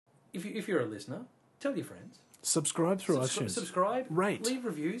if you're a listener, tell your friends. Subscribe through iTunes. Subscribe. Rate. Leave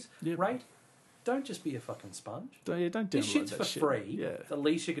reviews. Yep. Rate. Don't just be a fucking sponge. Don't download This shit's that for shit. free. Yeah. The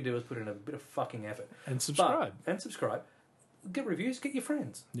least you can do is put in a bit of fucking effort. And subscribe. Subscribe. Get reviews. Get your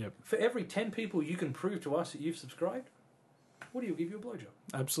friends. Yep. For every 10 people you can prove to us that you've subscribed, what do you give you a blowjob?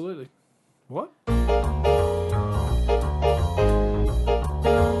 Absolutely. What?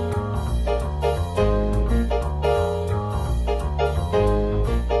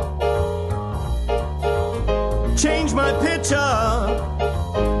 Change my pitch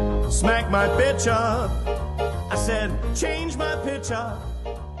up, smack my bitch up. I said, change my pitch up,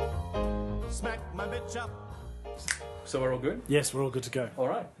 smack my bitch up. So we're all good? Yes, we're all good to go. All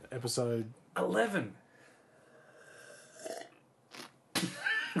right. Episode 11.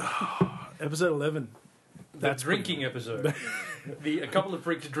 Episode 11. That's drinking episode. A couple of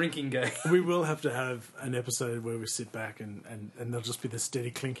bricks drinking game. We will have to have an episode where we sit back and there'll just be the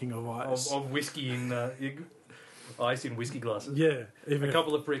steady clinking of ice. Of whiskey in ice in whiskey glasses. Yeah. A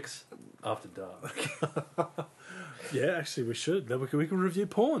couple of bricks after dark. Yeah, actually we should. Then we can review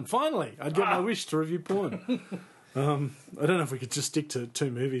porn. Finally. I'd get my wish to review porn. I don't know if we could just stick to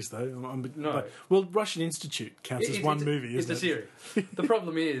 2 movies though. No. But, well, Russian Institute counts as one movie, isn't it? It's a series. The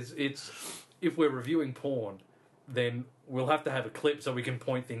problem is, if we're reviewing porn, then we'll have to have a clip so we can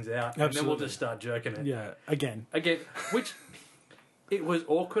point things out, and then we'll just start jerking it. Yeah, again, which it was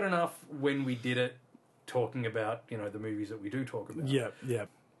awkward enough when we did it, talking about the movies that we do talk about. Yeah.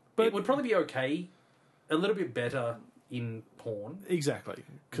 But it would probably be okay, a little bit better in porn. Exactly.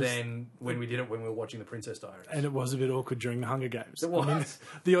 Than when we did it when we were watching The Princess Diaries. And it was a bit awkward during the Hunger Games. It was. I mean,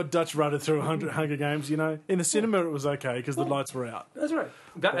 the odd Dutch rudder through 100 Hunger Games, In the cinema it was okay because the lights were out. That's right.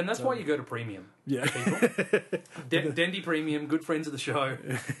 And that's why you go to premium. Yeah. Dendy Premium, good friends of the show.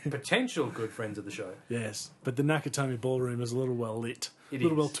 Potential good friends of the show. Yes. But the Nakatomi Ballroom is a little well lit. It a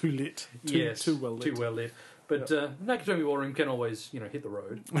little is. well too lit. Too well lit. Too well lit. But Nakatomi Ballroom can always, hit the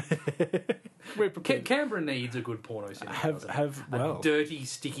road. We're prepared. Canberra needs a good porno cinema. A dirty,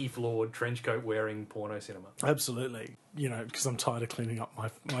 sticky floored, trench coat wearing porno cinema. Absolutely. Because I'm tired of cleaning up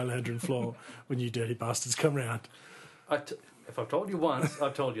my lounge and floor when you dirty bastards come round. If I've told you once,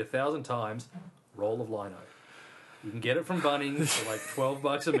 I've told you 1,000 times, roll of lino. You can get it from Bunnings for like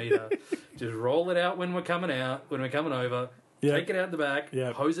 $12 a metre. Just roll it out when we're coming over. Yep. Take it out the back,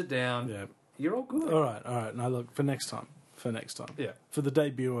 Yep. hose it down. Yep. You're all good. All right. Now look, for next time. Yeah. For the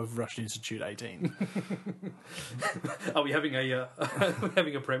debut of Russian Institute 18. Are we having a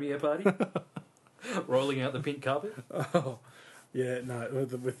premiere party? Rolling out the pink carpet? Oh, yeah, no,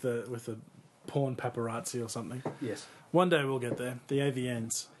 with the porn paparazzi or something. Yes. One day we'll get there. The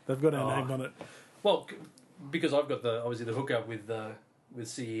AVNs. They've got our name on it. Well, because I've got the hookup with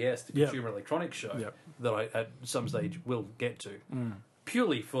CES, the Consumer Electronics Show, that I at some stage will get to,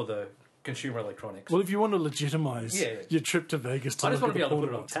 purely for the consumer electronics. Well, if you want to legitimise your trip to Vegas to I just want to be able to porn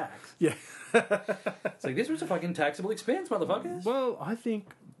put it on tax. Yeah. It's like, this was a fucking taxable expense, motherfuckers. Well, I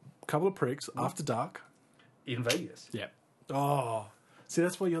think a couple of pricks after dark. In Vegas. Yeah. Oh. See,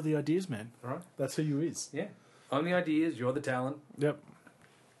 that's why you're the ideas man. All right. That's who you is. Yeah. I'm the ideas, you're the talent. Yep.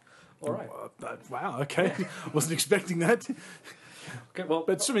 All right. Wow, okay. Wasn't expecting that. Okay, well...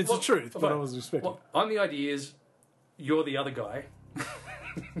 But it's the truth, but I wasn't expecting. Well, I'm the ideas, you're the other guy.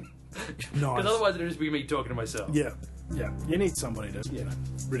 Nice. Because otherwise it'll just be me talking to myself. Yeah. You need somebody to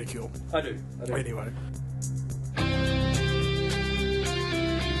ridicule. I do. Anyway.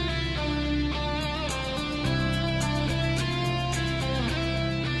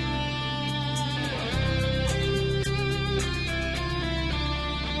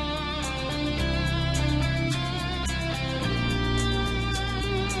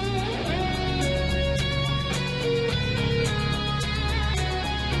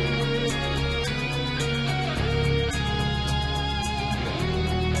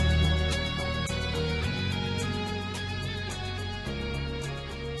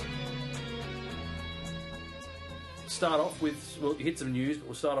 Start off with, we'll hit some news, but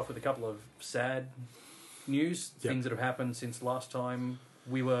we'll start off with a couple of sad news, things that have happened since last time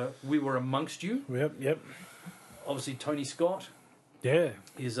we were amongst you. Yep. Obviously, Tony Scott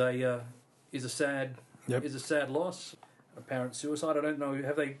is a sad loss. Apparent suicide. I don't know.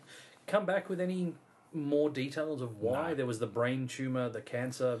 Have they come back with any more details of why? No. There was the brain tumour, the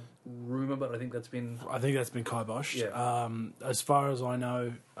cancer rumour, but I think that's been kiboshed. Yeah. As far as I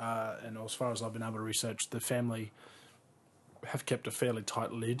know, and as far as I've been able to research, the family have kept a fairly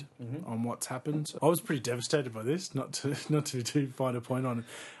tight lid on what's happened. I was pretty devastated by this, not to too fine a point on it.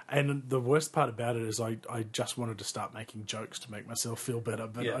 And the worst part about it is I just wanted to start making jokes to make myself feel better,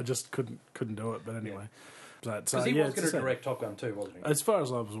 but I just couldn't do it. But anyway. Because he was going to direct Top Gun too, wasn't he? As far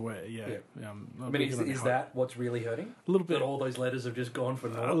as I was aware, yeah. I mean, is that what's really hurting? A little bit. That all those letters have just gone for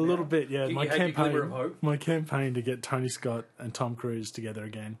naught? A little bit, yeah. My campaign to get Tony Scott and Tom Cruise together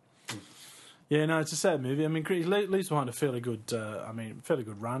again. Yeah, no, it's a sad movie. I mean, he leaves behind a fairly good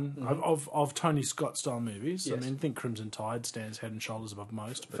run of Tony Scott style movies. Yes. I mean, I think Crimson Tide stands head and shoulders above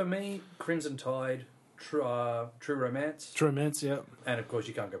most. But... For me, Crimson Tide, True Romance. True Romance, yeah. And of course,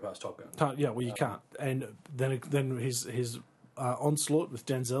 you can't go past Top Gun. Yeah, well, you can't. And then his Onslaught with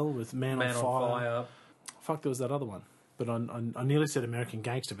Denzel, with Man on Fire. Fuck, there was that other one. But I nearly said American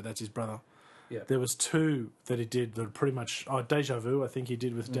Gangster, but that's his brother. Yeah. There was two that he did that pretty much... Deja Vu, I think he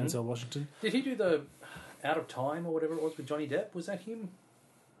did with Denzel Washington. Did he do the Out of Time or whatever it was with Johnny Depp? Was that him?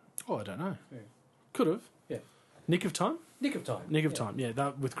 Oh, I don't know. Yeah. Could have. Yeah. Nick of Time? Nick of Time. Nick of Time, yeah.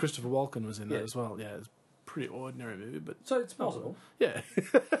 That with Christopher Walken was in that as well. Yeah, it's a pretty ordinary movie, but... So it's possible. Yeah.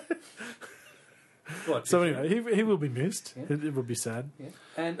 So anyway, he will be missed. Yeah. It will be sad. Yeah.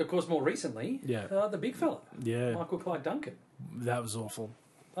 And, of course, more recently, the big fella. Yeah. Michael Clarke Duncan. That was awful.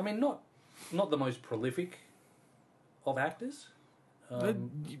 I mean, not the most prolific of actors, but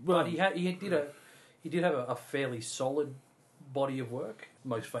he did have a fairly solid body of work.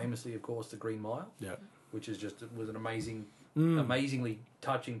 Most famously, of course, The Green Mile, which was an amazingly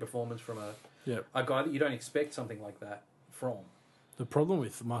touching performance from a guy that you don't expect something like that from. The problem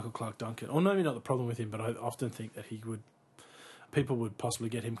with Michael Clarke Duncan, or maybe not the problem with him, but I often think that people would possibly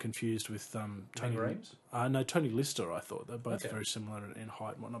get him confused with Tony Reeves? No, Tony Lister. I thought they're both very similar in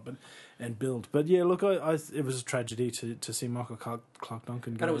height and whatnot, and build. But yeah, look, it was a tragedy to see Michael Clarke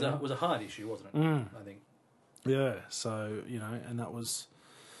Duncan go. And it was a hard issue, wasn't it? I think. Yeah. So and that was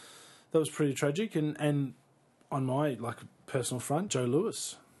pretty tragic. And on my personal front, Joe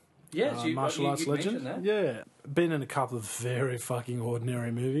Lewis. Yes, martial arts legend. That. Yeah, been in a couple of very fucking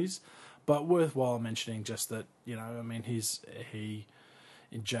ordinary movies. But worthwhile mentioning just that, I mean, he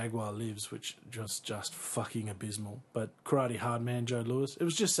in Jaguar Lives, which was just fucking abysmal. But Karate Hard Man, Joe Lewis, it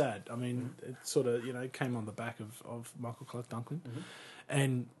was just sad. I mean, it sort of, came on the back of Michael Clarke Duncan. Mm-hmm.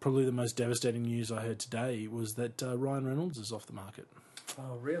 And probably the most devastating news I heard today was that Ryan Reynolds is off the market.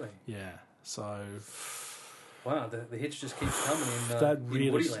 Oh, really? Yeah, so... Wow, the hits just keep coming in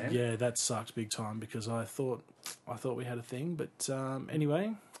in Woodyland. Yeah, that sucked big time because I thought we had a thing. But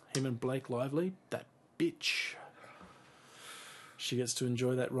anyway... Him and Blake Lively, that bitch. She gets to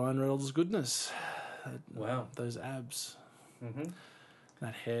enjoy that Ryan Reynolds goodness. Wow. Those abs. Mm-hmm.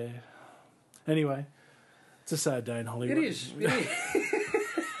 That hair. Anyway, it's a sad day in Hollywood. It is.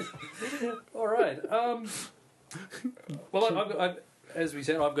 All right. Well, as we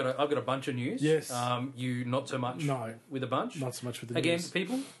said, I've got a bunch of news. Yes. You not so much. No. With a bunch. Not so much with the news. news. Again,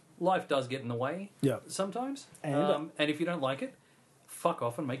 people, life does get in the way. Yeah. Sometimes. And if you don't like it, fuck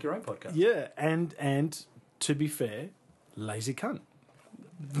off and make your own podcast. Yeah, and to be fair, lazy cunt.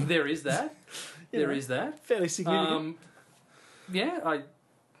 There is that. There is that. Fairly significant. Yeah,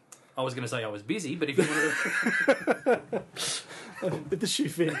 I was going to say I was busy, but if you want to... If the shoe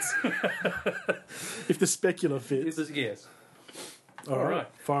fits. If the specular fits. Yes. All right.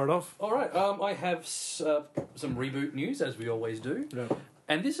 Fire it off. All right. I have some reboot news, as we always do. Yeah.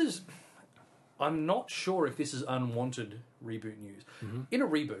 And this is... I'm not sure if this is unwanted reboot news. Mm-hmm. In a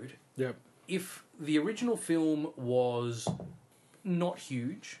reboot, if the original film was not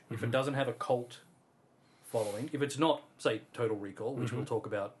huge, if it doesn't have a cult following, if it's not, say, Total Recall, which we'll talk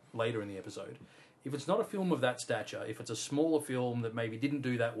about later in the episode, if it's not a film of that stature, if it's a smaller film that maybe didn't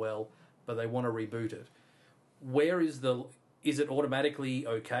do that well, but they want to reboot it, is it automatically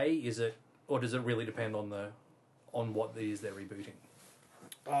okay? Or does it really depend on what it is they're rebooting?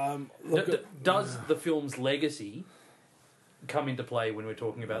 Does the film's legacy come into play when we're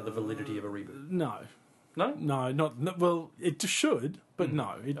talking about the validity of a reboot? No. No? No, well, it should, but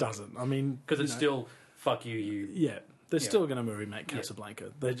no, it doesn't. I mean... Because it's still, fuck you. Yeah, they're still going to remake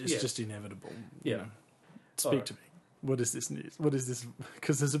Casablanca. It's just inevitable. Yeah. You know. Speak to me. What is this news? What is this?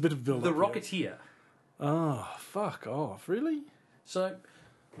 Because there's a bit of build-up. The Rocketeer. Oh, fuck off. Really? So,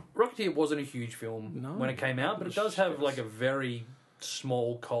 Rocketeer wasn't a huge film when it came out, but it does have like a very...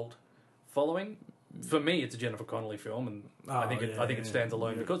 small cult following. For me, it's a Jennifer Connelly film, and I think it stands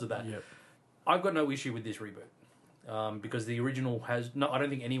alone because of that. Yep. I've got no issue with this reboot because the original has I don't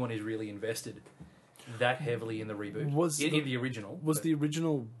think anyone is really invested that heavily in the reboot. In the original. Was the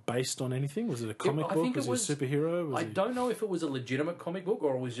original based on anything? Was it a comic book? Was it a superhero? I don't know if it was a legitimate comic book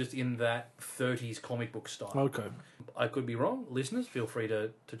or it was just in that 30s comic book style. Okay. I could be wrong. Listeners, feel free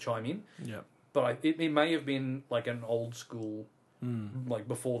to chime in. Yeah. But it may have been like an old school, like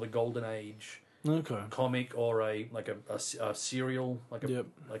before the golden age comic or a serial, like a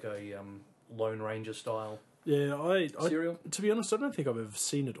Lone Ranger style Yeah, serial. To be honest, I don't think I've ever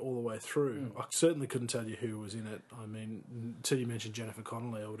seen it all the way through. I certainly couldn't tell you who was in it. I mean, until you mentioned Jennifer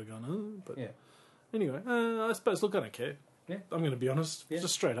Connelly, I would have gone, oh. But anyway, I suppose, look, I don't care. Yeah. I'm going to be honest. Yeah.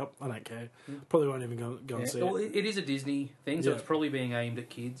 Just straight up, I don't care. Probably won't even go and see it. Well, it is a Disney thing, so it's probably being aimed at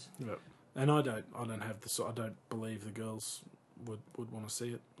kids. Yeah. And I don't believe the girls would want to see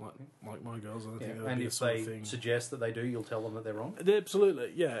it like my girls. I don't think that would be the sort of thing. And if they suggest that they do, you'll tell them that they're wrong?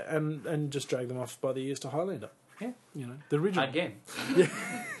 Absolutely, yeah. And just drag them off by the ears to Highlander. Yeah. You know, the original. Again. Yeah.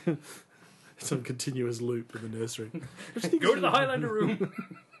 It's on continuous loop in the nursery. Go to the Highlander room.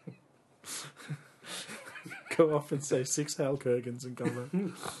 Go off and say 6 Hal Kurgans and come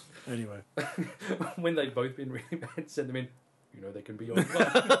back. Anyway. When they've both been really bad, send them in. You know they can be on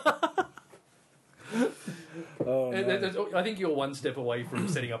fire. Oh, no. I think you're one step away from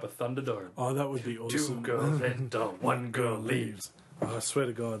setting up a Thunderdome. Oh, that would be awesome. 2 girls enter, 1 girl leaves. Oh, I swear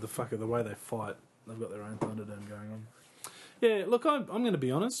to God, the way they fight, they've got their own Thunderdome going on. Yeah, look, I'm going to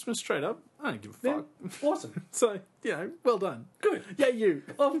be honest, straight up, I don't give a fuck. Yeah, awesome. So, well done. Good. Yeah, you.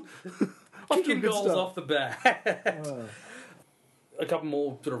 Kicking goals off the bat. A couple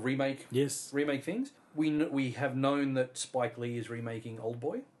more sort of remake things. We have known that Spike Lee is remaking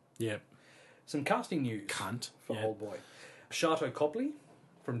Oldboy. Yep. Some casting news for Oldboy. Sharto Copley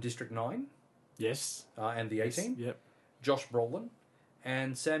from District 9. Yes. And the A-Team. Yep. Josh Brolin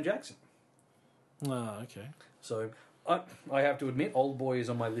and Sam Jackson. Oh, okay. So I have to admit, Oldboy is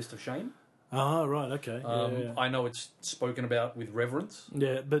on my list of shame. Ah, right, okay. I know it's spoken about with reverence.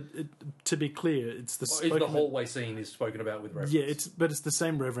 Yeah, but to be clear, it's the hallway scene is spoken about with reverence. Yeah, it's the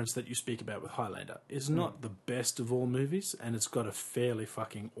same reverence that you speak about with Highlander. It's not the best of all movies, and it's got a fairly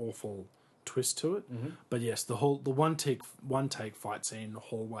fucking awful twist to it. Mm-hmm. But yes, the one take fight scene,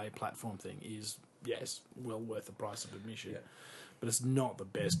 hallway platform thing is well worth the price of admission. Yeah. But it's not the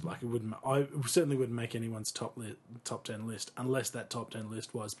best. Like I certainly wouldn't make anyone's top 10 list unless that top 10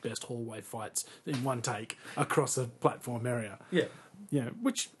 list was best hallway fights in one take across a platform area. Yeah,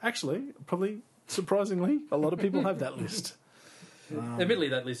 which actually probably surprisingly a lot of people have that list. Admittedly,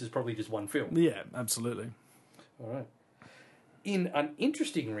 that list is probably just one film. Yeah, absolutely. All right. In an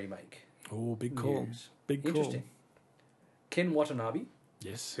interesting remake. Oh, big call. Big call. Interesting. Ken Watanabe.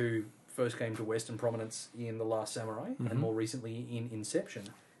 Yes. Who first came to Western prominence in The Last Samurai and more recently in Inception.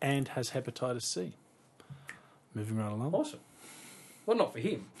 And has hepatitis C. Moving right along. Awesome. Well, not for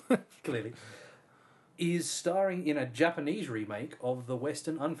him, clearly. Is starring in a Japanese remake of the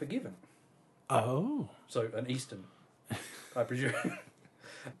Western Unforgiven. Oh. So an Eastern, I presume.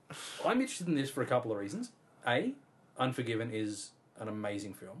 I'm interested in this for a couple of reasons. A, Unforgiven is an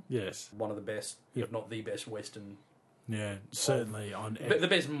amazing film. Yes. One of the best, if not the best Western. Yeah, certainly the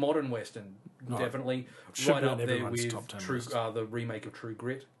best modern Western, definitely. Right up there with the remake of True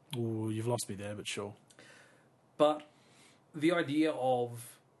Grit. Oh, you've lost me there, but sure. But the idea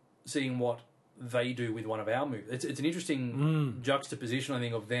of seeing what they do with one of our movies, it's an interesting juxtaposition, I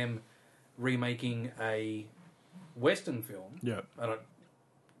think, of them remaking a Western film. Yeah.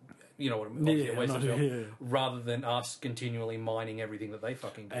 You know what I mean? A Western film. Rather than us continually mining everything that they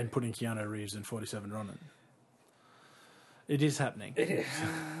fucking do. And putting Keanu Reeves in 47 Ronin. It is happening. It is.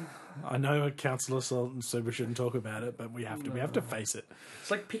 I know Councillor Sultan said we shouldn't talk about it, but we have to. We have to face it.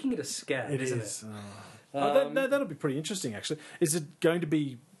 It's like picking at a scab, isn't it? That'll be pretty interesting, actually. Is it going to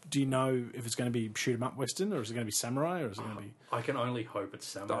be... Do you know if it's going to be shoot-'em-up Western, or is it going to be samurai, or is it going to be... I can only hope it's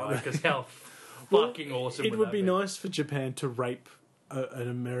samurai, because how fucking awesome it would be nice for Japan to rape an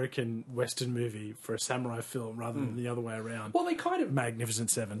American Western movie for a samurai film rather than the other way around. Well, they kind of... Magnificent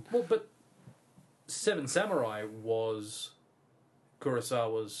Seven. Well, but Seven Samurai was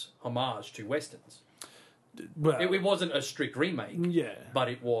Kurosawa's homage to Westerns. Well, it wasn't a strict remake, but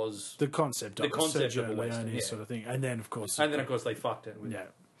it was the concept of a Western, sort of thing. And then, of course, they fucked it.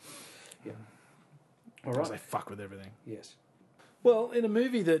 All right, they fuck with everything. Yes. Well, in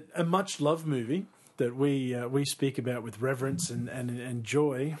a much loved movie that we speak about with reverence and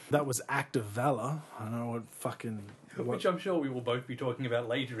joy, that was Act of Valor. I don't know which I'm sure we will both be talking about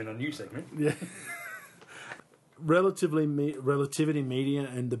later in a new segment. Yeah. Relativity Media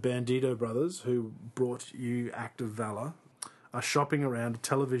and the Bandito brothers, who brought you Act of Valor, are shopping around a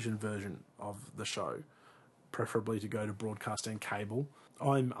television version of the show, preferably to go to broadcast and cable.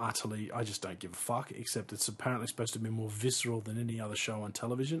 I just don't give a fuck, except it's apparently supposed to be more visceral than any other show on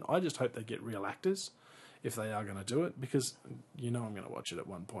television. I just hope they get real actors, if they are going to do it, because I'm going to watch it at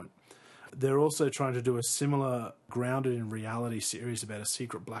one point. They're also trying to do a similar grounded in reality series about a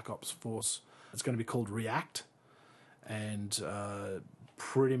secret black ops force. It's going to be called React. And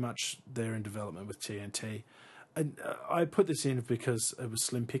pretty much they're in development with TNT. And I put this in because it was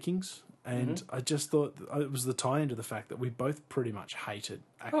slim pickings And I just thought it was the tie-in to the fact that we both pretty much hated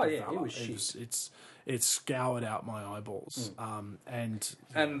Active Valor. It was shit. It scoured out my eyeballs. And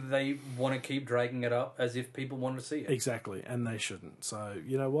they want to keep dragging it up as if people want to see it. Exactly, and they shouldn't. So,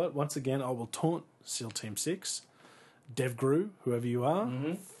 you know what? Once again, I will taunt SEAL Team 6. Dev Gru, whoever you are,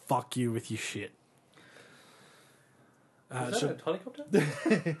 fuck you with your shit. Is that a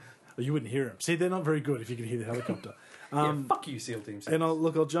helicopter? You wouldn't hear him. See, they're not very good if you can hear the helicopter. Fuck you, SEAL Team 6. And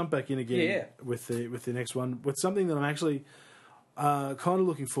I'll jump back in again with the next one, with something that I'm actually kind of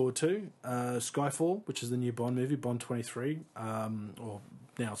looking forward to. Skyfall, which is the new Bond movie, Bond 23, or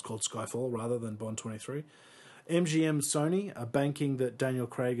now it's called Skyfall rather than Bond 23. MGM Sony are banking that Daniel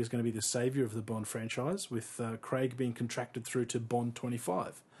Craig is going to be the saviour of the Bond franchise, with Craig being contracted through to Bond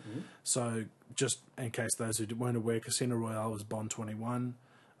 25. So, just in case those who weren't aware, Casino Royale was Bond 21,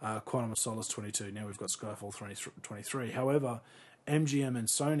 Quantum of Solace 22, now we've got Skyfall 23. However, MGM and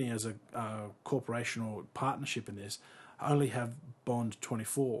Sony as a corporation or partnership in this only have Bond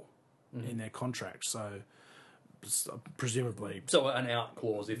 24 in their contract, so presumably... So an out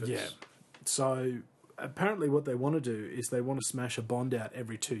clause if it's... Yeah. So apparently what they want to do is they want to smash a Bond out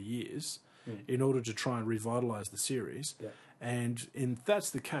every 2 years in order to try and revitalise the series. Yeah. And if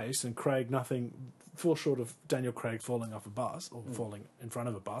that's the case, and Craig, nothing fall short of Daniel Craig falling off a bus or falling in front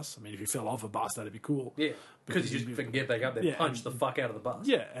of a bus. I mean, if he fell off a bus, that'd be cool. Yeah, because you just get back up there, punch the fuck out of the bus.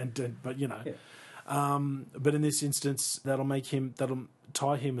 Yeah, but you know, but in this instance, that'll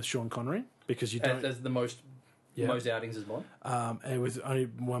tie him with Sean Connery, because you don't. As the most outings as Bond. And with only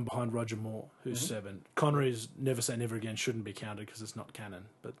one behind Roger Moore, who's 7. Connery's Never Say Never Again shouldn't be counted because it's not canon.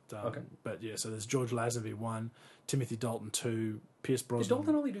 But but yeah, so there's George Lazenby 1, Timothy Dalton 2, Pierce Brosnan. Did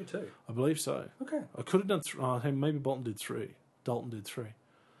Dalton only do 2? I believe so. Okay. I could have done maybe Dalton did 3.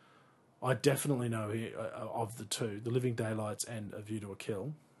 I definitely know of the 2, The Living Daylights and A View to a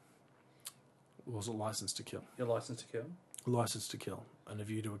Kill. Was it License to Kill? Your License to Kill? License to Kill. And A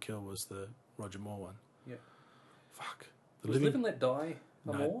View to a Kill was the Roger Moore one. Yeah. Fuck. Was Live and Let Die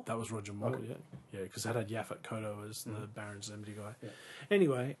Moore? That was Roger Moore, yeah, because that had Yaphet Kotto as the Baron Zemdy guy. Yeah.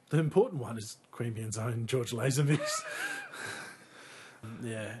 Anyway, the important one is Queanbeyan's own George Lazenby's.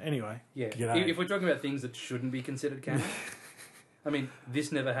 Yeah, anyway. Yeah, if we're talking about things that shouldn't be considered canon, I mean,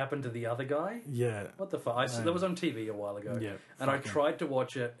 this never happened to the other guy. Yeah. What the fuck? That was on TV a while ago. Yeah. And I tried to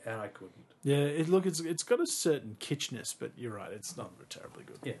watch it and I couldn't. Yeah, it's got a certain kitschness, but you're right, it's not terribly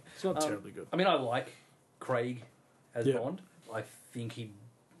good. Yeah. It's not terribly good. I mean, I like Craig as Bond. I think he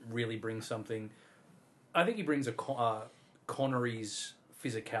really brings something. I think he brings a Connery's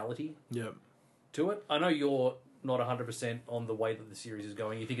physicality to it. I know you're not 100% on the way that the series is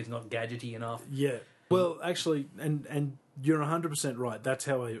going. You think it's not gadgety enough. Yeah. Well, actually, and you're 100% right. That's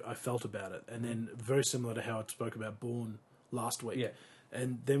how I felt about it. And then very similar to how I spoke about Bourne last week. Yeah.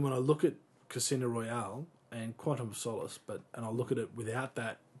 And then when I look at Casino Royale and Quantum of Solace, and I look at it without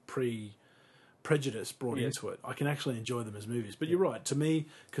that prejudice brought into it, I can actually enjoy them as movies. But you're right. To me,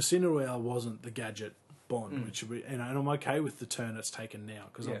 Casino Royale wasn't the gadget Bond, and I'm okay with the turn it's taken now,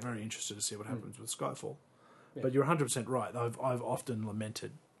 because I'm very interested to see what happens with Skyfall. Yeah. But you're 100% right. I've often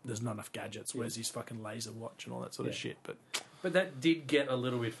lamented there's not enough gadgets. Where's his fucking laser watch and all that sort of shit? But that did get a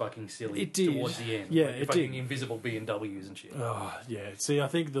little bit fucking silly towards the end. Yeah, like fucking invisible B&Ws and shit. Oh, yeah. See, I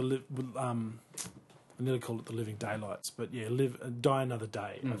think I nearly called it The Living Daylights, but yeah, Die Another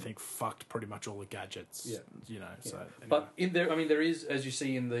Day, I think fucked pretty much all the gadgets. Yeah. You know, so... Anyway. But there is, as you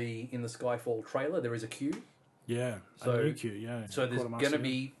see in the Skyfall trailer, there is a queue. Yeah, so, a new queue, yeah. So there's going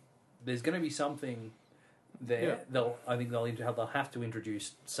to be something there. Yeah. I think they'll have to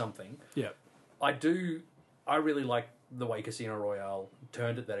introduce something. Yeah. I really like the way Casino Royale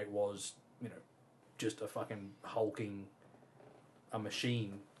turned it, that it was, just a fucking hulking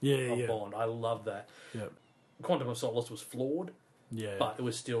machine of Bond. I love that. Yeah. Quantum of Solace was flawed. Yeah. But I think it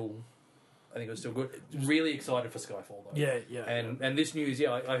was still good. Really excited for Skyfall though. Yeah, yeah. And this news,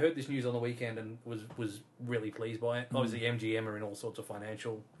 I heard this news on the weekend and was really pleased by it. Obviously MGM are in all sorts of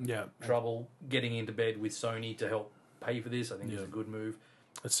financial trouble. Getting into bed with Sony to help pay for this, I think is a good move.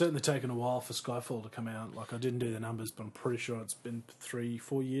 It's certainly taken a while for Skyfall to come out. Like, I didn't do the numbers, but I'm pretty sure it's been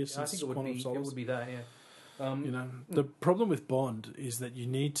 3-4 years since Quantum of Solace. It would be that, yeah. The problem with Bond is that you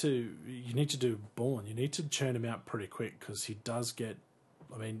need to do Bourne. You need to churn him out pretty quick, because he does get.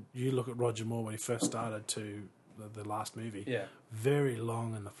 I mean, you look at Roger Moore when he first started to the last movie. Yeah, very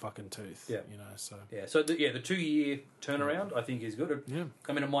long in the fucking tooth. Yeah, so the 2-year turnaround I think is good. Yeah,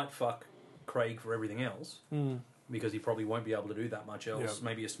 I mean, it might fuck Craig for everything else because he probably won't be able to do that much else. Yeah.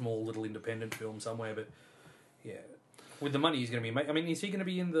 Maybe a small little independent film somewhere, but with the money he's going to be making. I mean, is he going to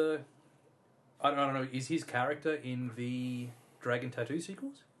be in the? I don't know. Is his character in the Dragon Tattoo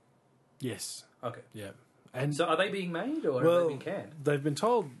sequels? Yes. Okay. Yeah. And so are they being made or have they been canned? They've been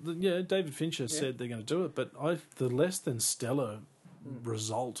told that, David Fincher said they're going to do it, but the less than stellar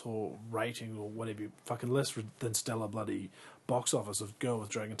result or rating or whatever, fucking less than stellar bloody box office of Girl with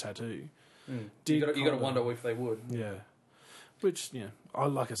Dragon Tattoo. You got to wonder if they would. Yeah. Which,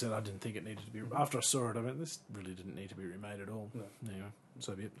 like I said, I didn't think it needed to be... After I saw it, I mean, this really didn't need to be remade at all. No. Anyway,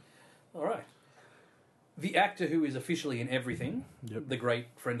 so be it. All right. The actor who is officially in everything, the great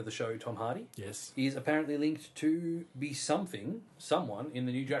friend of the show, Tom Hardy, is apparently linked to be someone in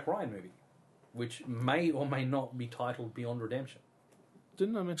the new Jack Ryan movie, which may or may not be titled Beyond Redemption.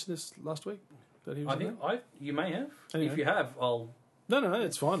 Didn't I mention this last week? That he was you may have. Anyway. If you have, I'll... No,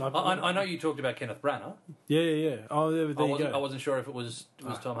 it's fine. I know you talked about Kenneth Branagh. Yeah. Oh, there you go. I wasn't sure if it was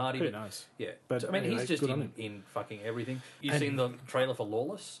Tom Hardy. Who knows? Yeah. But I mean, anyway, he's just in fucking everything. You've seen the trailer for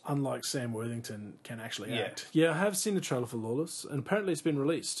Lawless? Unlike Sam Worthington can actually act. Yeah, I have seen the trailer for Lawless, and apparently it's been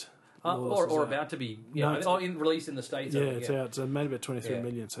released. Or about to be. Released in the States. Yeah, it's out. So made about 23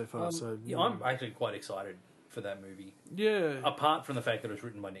 million so far. I'm actually quite excited for that movie. Yeah. Apart from the fact that it was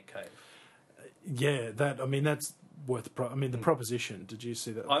written by Nick Cave. Yeah, that's worth the proposition. Did you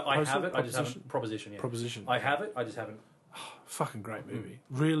see that? I have it. I just haven't. Proposition. Yeah. Proposition. I have it. I just haven't. Fucking great movie.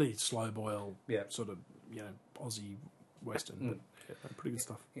 Really slow boil. Yeah. Sort of Aussie Western. But, pretty good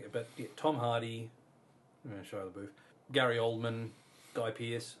stuff. Yeah, but Tom Hardy. I'm going to show you the booth. Gary Oldman, Guy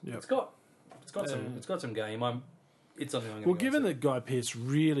Pearce. Yep. It's got some game. It's something I'm going to given that Guy Pearce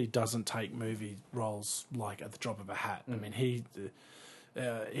really doesn't take movie roles like at the drop of a hat. I mean, his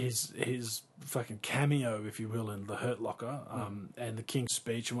fucking cameo, if you will, in The Hurt Locker and The King's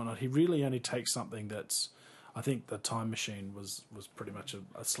Speech and whatnot, he really only takes something that's... I think The Time Machine was pretty much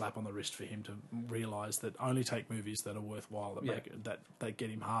a slap on the wrist for him to realise that only take movies that are worthwhile, that get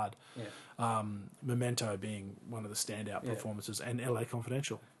him hard. Yeah. Memento being one of the standout performances, and LA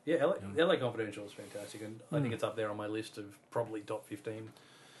Confidential. Yeah, LA Confidential is fantastic, and I think it's up there on my list of probably top 15.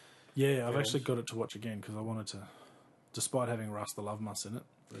 Yeah, I've actually got it to watch again because I wanted to... Despite having Russ the Love Muss in it.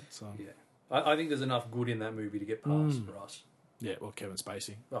 But, I think there's enough good in that movie to get past Russ. Yeah, well, Kevin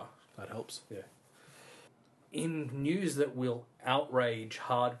Spacey. Oh, that helps. Yeah. In news that will outrage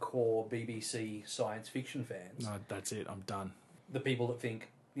hardcore BBC science fiction fans. No, that's it. I'm done. The people that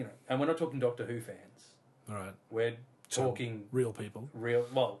think, and we're not talking Doctor Who fans. All right. We're talking... real people.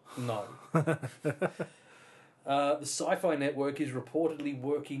 No. The Sci-Fi Network is reportedly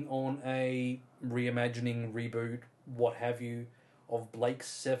working on a reimagining, reboot, what have you, of Blake's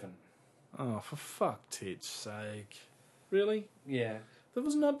 7. Oh, for fuck tits sake. Really? Yeah. That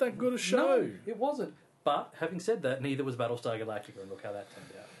was not that good a show. No, it wasn't. But, having said that, neither was Battlestar Galactica, and look how that turned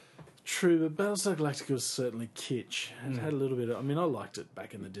out. True, but Battlestar Galactica was certainly kitsch. It had a little bit of... I mean, I liked it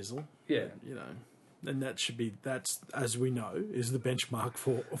back in the Dizzle. Yeah. And that's, as we know, is the benchmark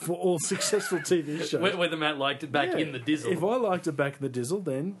for all successful TV shows. Whether Matt liked it back in the Dizzle. If I liked it back in the Dizzle,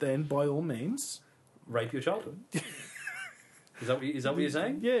 then by all means... Rape your childhood. Is that what you're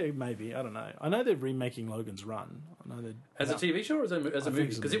saying? Yeah, maybe. I don't know. I know they're remaking Logan's Run. I know as a TV show or as a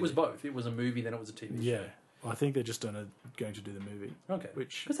movie? Because it was both. It was a movie, then it was a TV show. Yeah. I think they're just going to do the movie. Okay.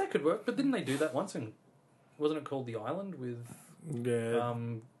 Because that could work. But didn't they do that once? And wasn't it called The Island with... Yeah.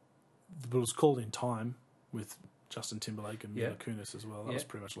 But it was called In Time with Justin Timberlake and Mila Kunis as well. That was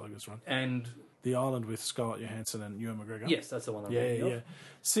pretty much Logan's Run. And... The Island with Scarlett Johansson and Ewan McGregor. Yes, that's the one I'm thinking of.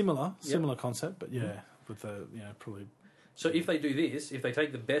 Similar concept, but with the, probably... So if they do this, if they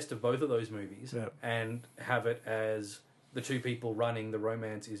take the best of both of those movies and have it as the two people running, the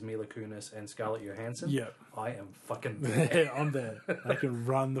romance is Mila Kunis and Scarlett Johansson, I am fucking there. Yeah, I'm there. I can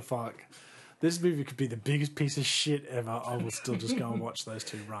run the fuck. This movie could be the biggest piece of shit ever. I will still just go and watch those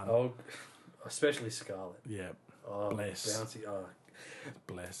two run. Oh, especially Scarlett. Yeah. Oh, bless. Bouncy. Oh.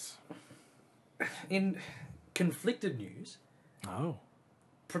 Bless. In conflicted news... Oh.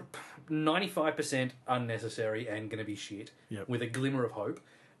 95% unnecessary and going to be shit, with a glimmer of hope.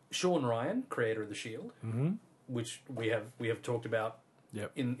 Sean Ryan, creator of The Shield, which we have talked about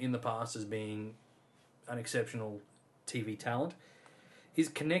in the past as being an exceptional TV talent, is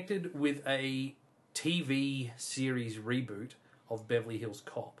connected with a TV series reboot of Beverly Hills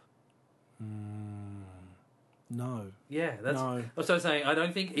Cop. No. Yeah, that's what I was saying. I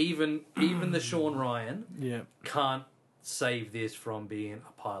don't think even the Sean Ryan can't save this from being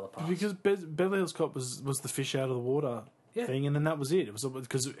a pile of parts. Because Beverly Hills Cop was the fish out of the water thing, and then that was it. It was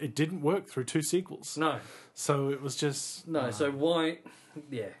because it didn't work through two sequels. No. So it was just... No, so why...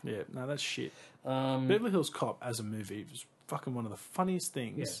 Yeah. Yeah, no, that's shit. Beverly Hills Cop as a movie was fucking one of the funniest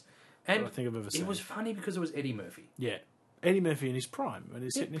things that I think I've ever seen. It was funny because it was Eddie Murphy. Yeah. Eddie Murphy in his prime, when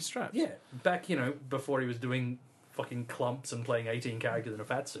he's hitting his straps. Yeah. Back, before he was doing fucking clumps and playing 18 characters in a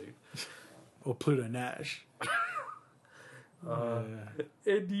fat suit. Or Pluto Nash.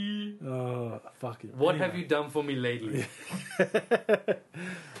 Eddie. Oh, fuck it. What have you done for me lately?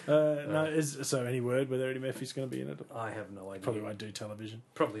 So any word whether Eddie Murphy's going to be in it? I have no idea. Probably won't do television.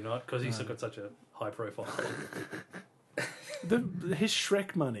 Probably not, because he's got such a high profile. His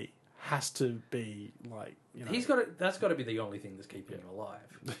Shrek money has to be like, you know. That's got to be the only thing that's keeping him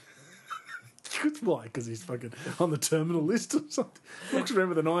alive. Why? Because he's fucking on the terminal list or something. Walks around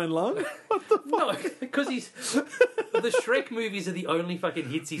with an iron lung. What the fuck? No, because the Shrek movies are the only fucking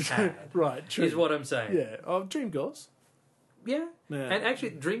hits he's had. Right, true. Is what I'm saying. Yeah. Oh, Dreamgirls. Yeah. And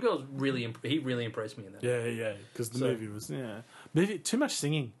actually, Dreamgirls he really impressed me in that. Yeah. Because the movie was too much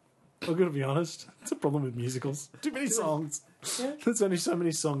singing. I've got to be honest. It's a problem with musicals. Too many songs. Yeah. There's only so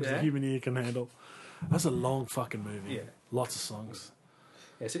many songs the human ear can handle. That's a long fucking movie. Yeah. Lots of songs.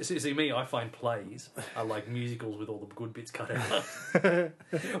 Yeah, see me, I find plays are like musicals with all the good bits cut out.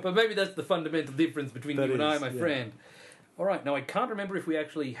 But maybe that's the fundamental difference between you and I, my friend. All right, now I can't remember if we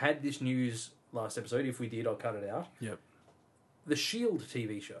actually had this news last episode. If we did, I'll cut it out. Yep. The S.H.I.E.L.D.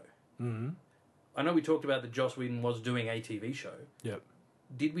 TV show. Mm-hmm. I know we talked about that Joss Whedon was doing a TV show. Yep.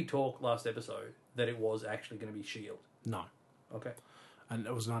 Did we talk last episode that it was actually going to be S.H.I.E.L.D.? No. Okay. And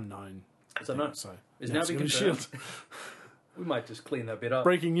it was an unknown. It's unknown. So it's now been confirmed. S.H.I.E.L.D. We might just clean that bit up.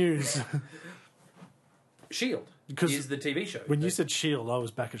 Breaking news. S.H.I.E.L.D. is the TV show. When you said S.H.I.E.L.D., I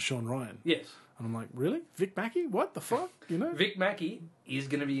was back at Sean Ryan. Yes. And I'm like, really? Vic Mackey? What the fuck? You know? Vic Mackey is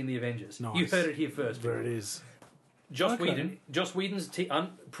going to be in the Avengers. Nice. You heard it here first. There it is. Joss Whedon's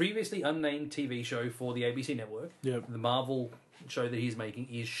previously unnamed TV show for the ABC network, Yep. the Marvel show that he's making,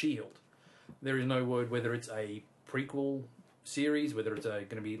 is S.H.I.E.L.D. There is no word whether it's a prequel series, whether it's going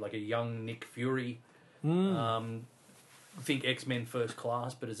to be like a young Nick Fury. Think X-Men First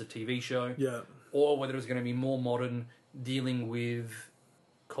Class, but as a TV show. Yeah. Or whether it's going to be more modern, dealing with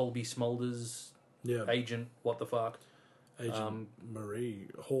Colby Smulders' agent, what the fuck. Agent Marie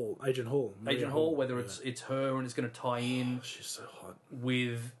Hall. Agent Hall. Agent Hall, whether it's her and it's going to tie in she's so hot.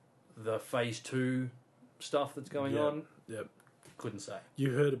 with the Phase 2 stuff that's going on. Yep. Couldn't say.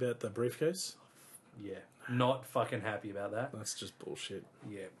 You heard about the briefcase? Yeah. Not fucking happy about that. That's just bullshit.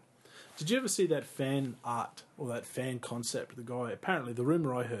 Yeah. Did you ever see that fan art or that fan concept? The guy, apparently, the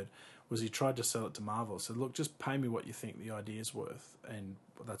rumour I heard was he tried to sell it to Marvel. Said, look, just pay me what you think the idea's worth. And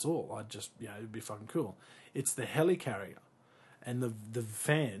that's all. I'd just, it'd be fucking cool. It's the helicarrier. And the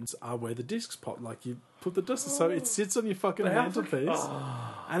fans are where the discs pop. Like, you put the disc, so it sits on your fucking mantelpiece.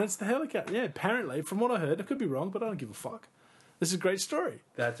 And it's the helicarrier. Yeah, apparently, from what I heard, I could be wrong, but I don't give a fuck. This is a great story.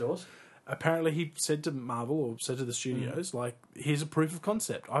 That's awesome. Apparently, he said to Marvel or said to the studios, like, here's a proof of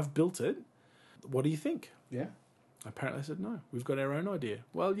concept. I've built it. What do you think? Yeah. Apparently, I said, no, we've got our own idea.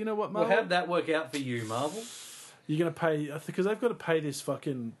 Well, you know what, Marvel? Well, how'd that work out for you, Marvel? You're going to pay, because they've got to pay this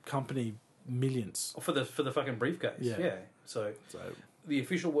fucking company millions. For the fucking briefcase. Yeah. So the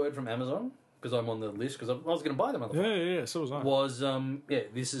official word from Amazon, because I'm on the list, because I was going to buy them. Yeah, so was I. Was,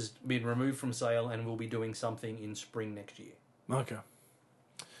 this has been removed from sale and we'll be doing something in spring next year. Okay.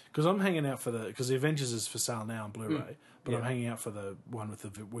 Because I'm hanging out for because the Avengers is for sale now on Blu-ray, but I'm hanging out for the one with the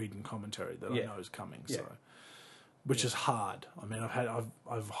Whedon commentary that I know is coming. So, which is hard. I mean,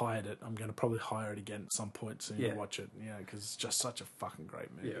 I've hired it. I'm going to probably hire it again at some point soon to watch it. Because it's just such a fucking great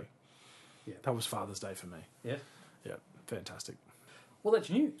movie. Yeah, that was Father's Day for me. Yeah, fantastic. Well, that's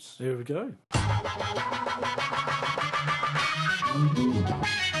news. There we go.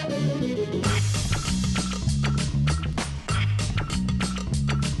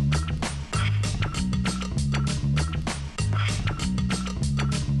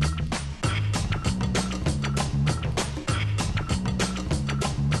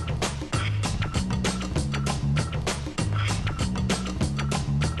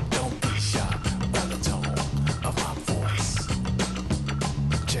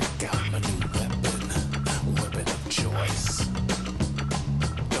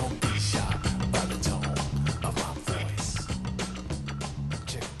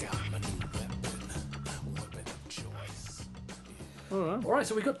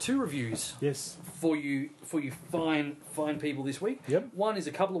 So we've got 2 reviews. Yes. For you fine people this week. Yep. One is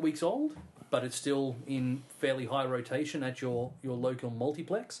a couple of weeks old, but it's still in fairly high rotation at your local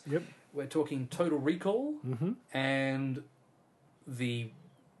multiplex. Yep. We're talking Total Recall and the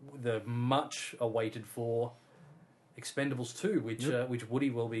much awaited for Expendables 2, which Woody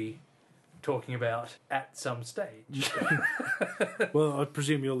will be talking about at some stage. Well, I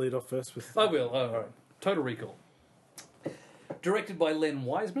presume you'll lead off first with... I will. All right. Total Recall. Directed by Len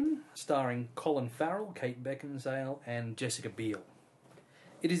Wiseman, starring Colin Farrell, Kate Beckinsale, and Jessica Biel.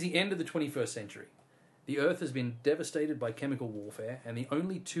 It is the end of the 21st century, The Earth has been devastated by chemical warfare, and the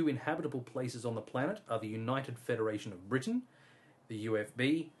only 2 inhabitable places on the planet are the United Federation of Britain, the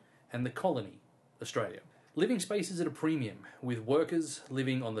UFB, and the colony, Australia. Living space is at a premium, with workers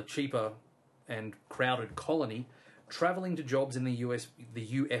living on the cheaper and crowded colony travelling to jobs in the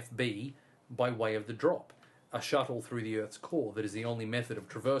UFB by way of the drop, a shuttle through the Earth's core that is the only method of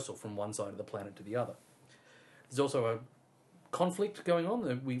traversal from one side of the planet to the other. There's also a conflict going on.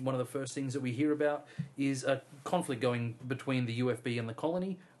 One of the first things that we hear about is a conflict going between the UFB and the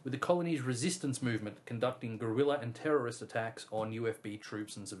colony, with the colony's resistance movement conducting guerrilla and terrorist attacks on UFB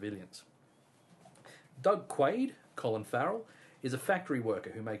troops and civilians. Doug Quaid, Colin Farrell, is a factory worker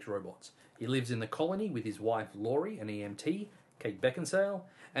who makes robots. He lives in the colony with his wife Laurie, an EMT, Kate Beckinsale,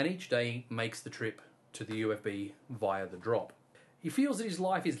 and each day makes the trip to the UFB via the drop. He feels that his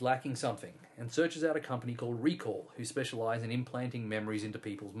life is lacking something and searches out a company called Recall, who specialise in implanting memories into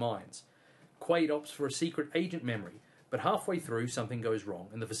people's minds. Quaid opts for a secret agent memory, but halfway through something goes wrong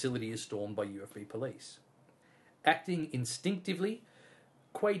and the facility is stormed by UFB police. Acting instinctively,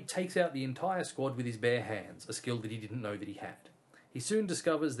 Quaid takes out the entire squad with his bare hands, a skill that he didn't know that he had. He soon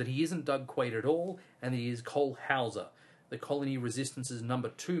discovers that he isn't Doug Quaid at all, and that he is Cole Hauser, the colony resistance's number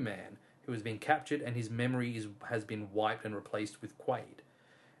 2 man, who has been captured and his memory has been wiped and replaced with Quaid.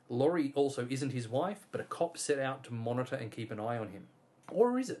 Laurie also isn't his wife, but a cop set out to monitor and keep an eye on him.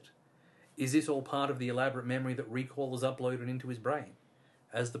 Or is it? Is this all part of the elaborate memory that Recall has uploaded into his brain?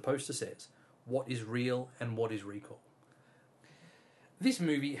 As the poster says, what is real and what is Recall? This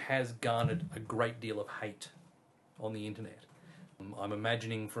movie has garnered a great deal of hate on the internet. I'm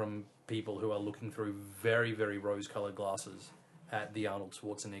imagining from people who are looking through very, very rose-coloured glasses at the Arnold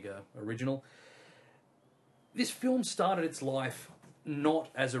Schwarzenegger original. This film started its life not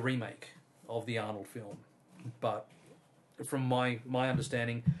as a remake of the Arnold film, but from my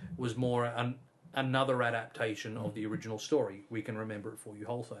understanding was more another adaptation of the original story. We Can Remember It For You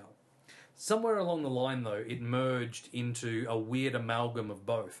Wholesale. Somewhere along the line, though, it merged into a weird amalgam of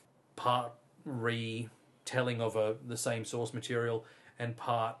both. Part retelling of the same source material and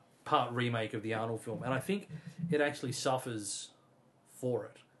part remake of the Arnold film. And I think it actually suffers for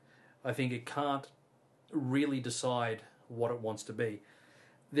it. I think it can't really decide what it wants to be.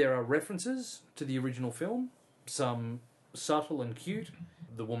 There are references to the original film, some subtle and cute,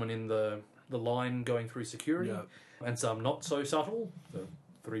 the woman in the line going through security, and some not so subtle, the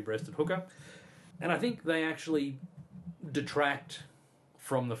 3-breasted hooker. And I think they actually detract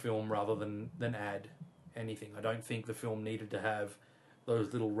from the film rather than add anything. I don't think the film needed to have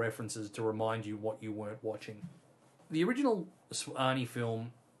those little references to remind you what you weren't watching. The original Arnie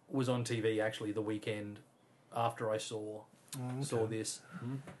film was on TV actually the weekend after I saw this.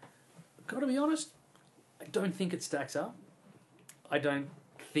 Mm-hmm. Gotta be honest, I don't think it stacks up. I don't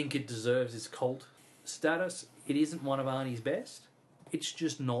think it deserves its cult status. It isn't one of Arnie's best. It's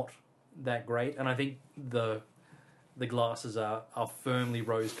just not that great, and I think the glasses are firmly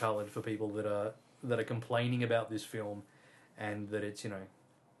rose-coloured for people that are complaining about this film and that it's,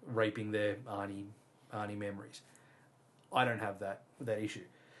 raping their Arnie memories. I don't have that issue.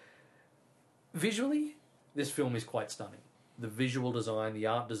 Visually, this film is quite stunning. The visual design, the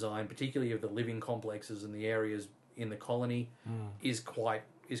art design, particularly of the living complexes and the areas in the colony, is quite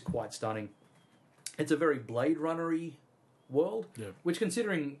stunning. It's a very Blade Runner-y world, which,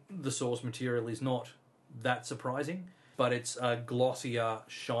 considering the source material, is not that surprising. But it's a glossier,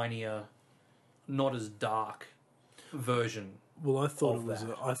 shinier, not as dark version. Well, I thought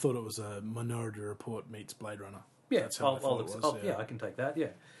it was a Minority Report meets Blade Runner. Yeah, I can take that. Yeah,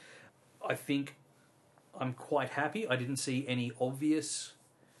 I think I'm quite happy. I didn't see any obvious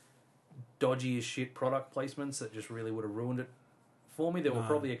dodgy as shit product placements that just really would have ruined it for me. There were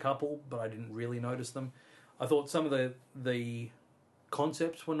probably a couple, but I didn't really notice them. I thought some of the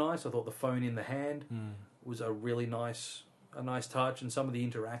concepts were nice. I thought the phone in the hand was a really nice touch, and some of the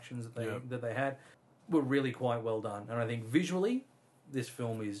interactions that they had were really quite well done. And I think visually, this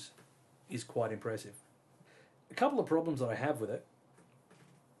film is quite impressive. A couple of problems that I have with it.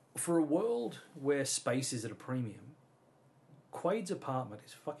 For a world where space is at a premium, Quaid's apartment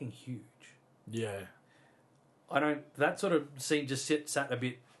is fucking huge. Yeah. That sort of scene just sat a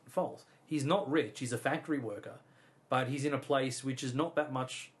bit false. He's not rich, he's a factory worker, but he's in a place which is not that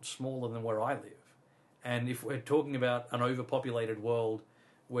much smaller than where I live. And if we're talking about an overpopulated world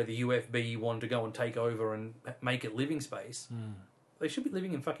where the UFB want to go and take over and make it living space, they should be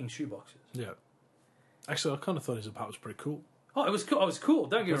living in fucking shoeboxes. Yeah. Actually, I kind of thought his apartment was pretty cool. Oh, it was cool. I was cool.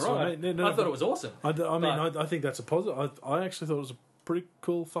 Don't get me wrong. I thought it was awesome. I think that's a positive. I actually thought it was a pretty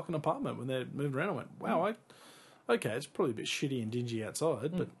cool fucking apartment when they moved around. I went, wow, okay, it's probably a bit shitty and dingy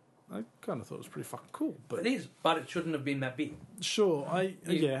outside, but I kind of thought it was pretty fucking cool. But it is, but it shouldn't have been that big. Sure, I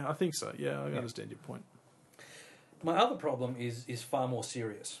think so. Yeah, I understand your point. My other problem is far more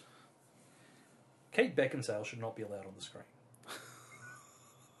serious. Kate Beckinsale should not be allowed on the screen.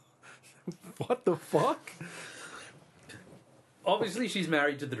 What the fuck? Obviously, she's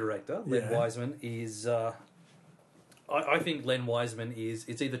married to the director. Len Wiseman is... I think Len Wiseman is...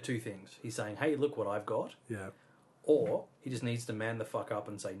 It's either two things. He's saying, hey, look what I've got. Yeah. Or he just needs to man the fuck up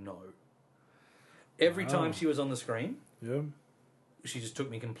and say no. Every time she was on the screen, she just took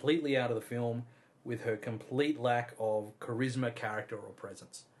me completely out of the film with her complete lack of charisma, character, or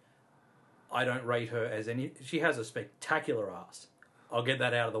presence. I don't rate her as any... She has a spectacular ass. I'll get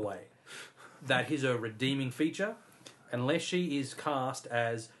that out of the way. That is her redeeming feature. Unless she is cast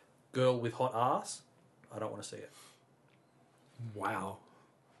as girl with hot ass, I don't want to see it. Wow.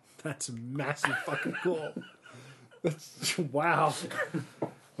 That's a massive fucking call. Wow.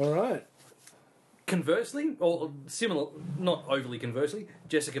 All right. Conversely, or similar, not overly conversely,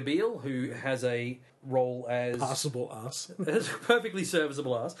 Jessica Biel, who has a role as... Passable ass. As a perfectly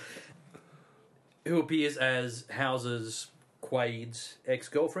serviceable ass, who appears as Houser's, Quaid's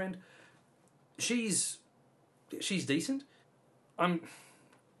ex-girlfriend. She's decent. I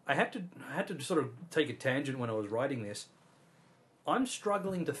had to sort of take a tangent when I was writing this. I'm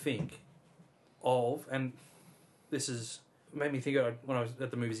struggling to think of, and this is made me think of, when I was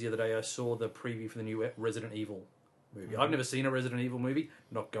at the movies the other day, I saw the preview for the new Resident Evil movie. I've never seen a Resident Evil movie.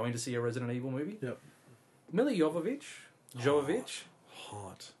 Not going to see a Resident Evil movie. Yep. Mila Jovovich.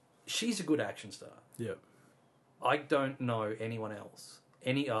 Hot. She's a good action star. Yep. I don't know anyone else,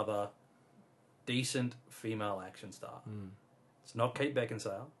 any other decent female action star. It's not Kate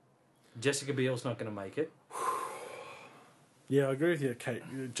Beckinsale. Jessica Biel's not going to make it. Yeah, I agree with you,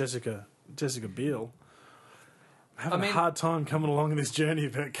 Jessica Biel. I'm having a hard time coming along this journey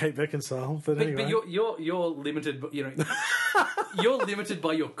about Kate Beckinsale, but anyway. But you're limited. You're limited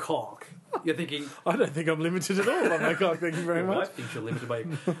by your cock. You're thinking. I don't think I'm limited at all by my cock. Thank you very much. I think you're limited by.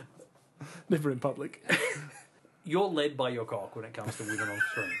 Never in public. You're led by your cock when it comes to women on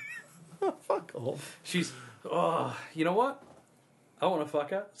screen. Oh, fuck off. She's. Oh, you know what? I want to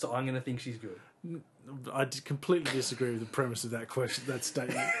fuck her, so I'm going to think she's good. I completely disagree with the premise of that question, that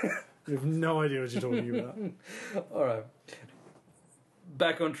statement. You have no idea what you're talking about. All right.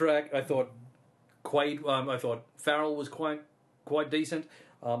 Back on track. I thought I thought Farrell was quite decent.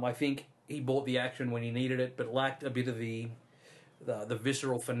 I think he brought the action when he needed it, but lacked a bit of the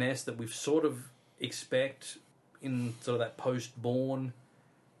visceral finesse that we've sort of expect in sort of that post-Bourne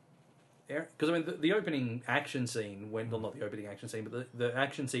era. Because I mean, the opening action scene not the opening action scene, but the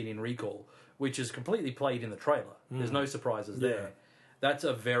action scene in Recall, which is completely played in the trailer. There's no surprises there. That's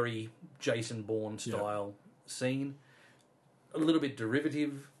a very Jason Bourne style scene. A little bit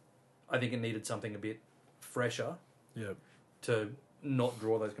derivative. I think it needed something a bit fresher to not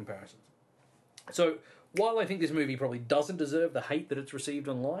draw those comparisons. So while I think this movie probably doesn't deserve the hate that it's received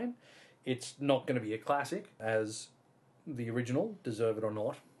online, it's not going to be a classic as the original, deserve it or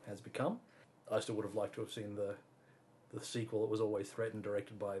not, has become. I still would have liked to have seen the sequel that was always threatened,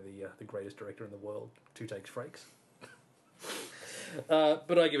 directed by the greatest director in the world, Two Takes Frakes.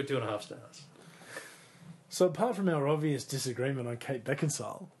 But I give it 2.5 stars. So apart from our obvious disagreement on Kate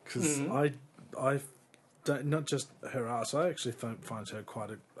Beckinsale, because I don't, not just her ass, I actually find her quite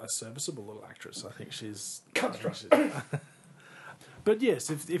a serviceable little actress. I think she's... But yes,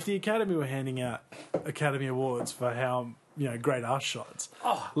 if the Academy were handing out Academy Awards for how great ass shots,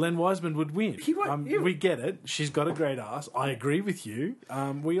 Len Wiseman would win. We get it. She's got a great ass. I agree with you.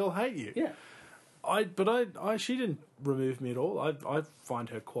 We all hate you. Yeah. She didn't remove me at all. I find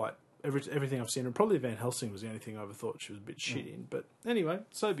her quite everything I've seen her. Probably Van Helsing was the only thing I ever thought she was a bit shit in. But anyway,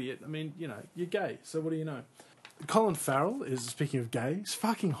 so be it. I mean, you're gay, so what do you know? Colin Farrell is, speaking of gay, he's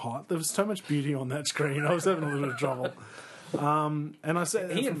fucking hot. There was so much beauty on that screen. I was having a little bit of trouble. And I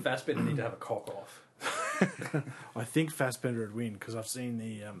said he and Fassbender need to have a cock off. I think Fassbender would win because I've seen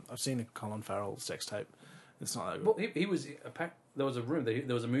the Colin Farrell sex tape. It's not that good. Well, he was. There was a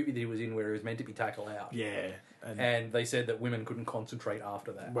there was a movie that he was in where he was meant to be tackled out. Yeah, and they said that women couldn't concentrate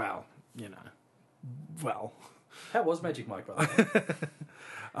after that. Well, how was Magic Mike, by the way?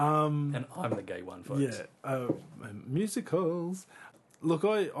 And I'm the gay one, folks. Yeah, musicals. Look,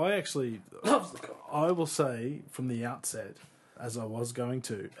 I actually I will say from the outset, as I was going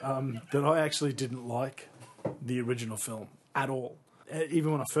to, that I actually didn't like the original film at all.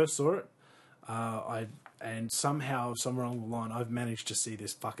 Even when I first saw it, and somehow, somewhere along the line, I've managed to see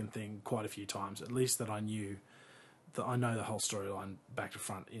this fucking thing quite a few times. At least that I know the whole storyline back to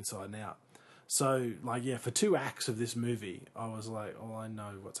front, inside and out. So, like, yeah, for 2 acts of this movie, I was like, oh, I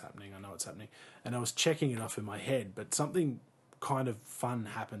know what's happening. And I was checking it off in my head, but something kind of fun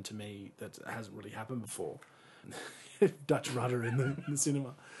happened to me that hasn't really happened before. Dutch rudder in the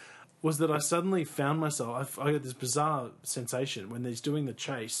cinema. Was that I suddenly found myself, I had this bizarre sensation when he's doing the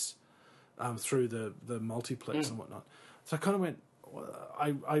chase through the multiplex and whatnot. So I kind of went,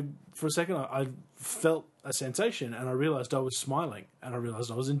 I for a second, I felt a sensation and I realised I was smiling and I realised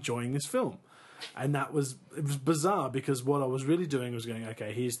I was enjoying this film. And it was bizarre because what I was really doing was going,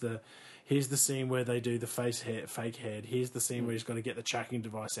 okay, here's the scene where they do the fake head. Here's the scene where he's got to get the tracking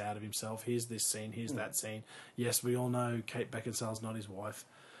device out of himself. Here's this scene. Here's that scene. Yes, we all know Kate Beckinsale's not his wife.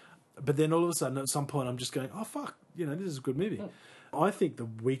 But then all of a sudden, at some point, I'm just going, oh, fuck, this is a good movie. I think the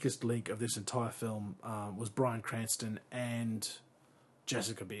weakest link of this entire film was Bryan Cranston and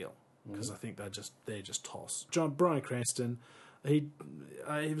Jessica Biel, because I think they're just toss. Bryan Cranston, he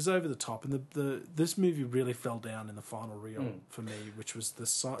was over the top, and this movie really fell down in the final reel for me, which was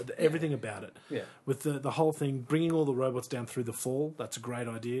everything about it. Yeah. With the whole thing, bringing all the robots down through the fall, that's a great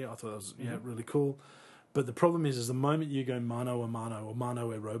idea. I thought it was really cool. But the problem is the moment you go mano a mano or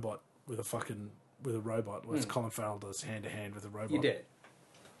mano a robot with a robot, well, it's Colin Farrell does hand to hand with a robot. You're dead.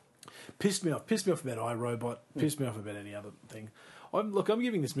 Pissed me off about iRobot. Pissed me off about any other thing. I'm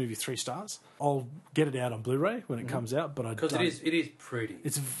giving this movie 3 stars. I'll get it out on Blu-ray when it comes out, but because it is pretty.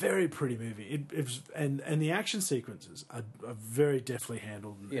 It's a very pretty movie. And the action sequences are very deftly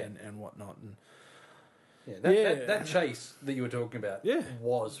handled and whatnot. And that chase that you were talking about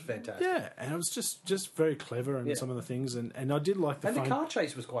was fantastic. Yeah, and it was just very clever and some of the things, and I did like the car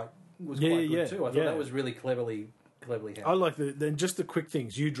chase was quite good too. I thought that was really cleverly handled. I like just the quick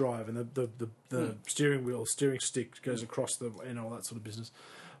things. You drive and the steering stick goes across and all that sort of business.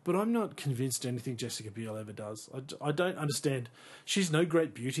 But I'm not convinced anything Jessica Biel ever does. I don't understand. She's no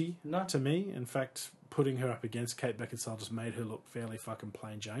great beauty to me. In fact, putting her up against Kate Beckinsale just made her look fairly fucking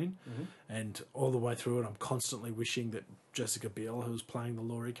plain Jane. And all the way through it, I'm constantly wishing that Jessica Biel, who was playing the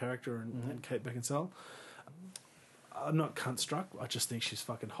Laurie character, and Kate Beckinsale. I'm not cunt struck. I just think she's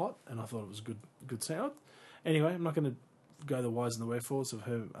fucking hot, and I thought it was a good sound. Anyway, I'm not going to go the whys and the wherefores of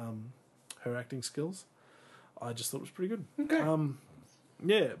her acting skills. I just thought it was pretty good. Okay.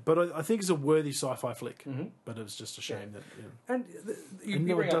 Yeah, but I think it's a worthy sci-fi flick. But it's just a shame that. And you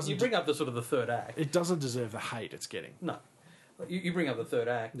bring up the sort of the third act. It doesn't deserve the hate it's getting. No, you bring up the third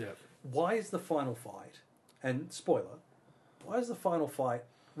act. Yeah. Why is the final fight? And spoiler, why is the final fight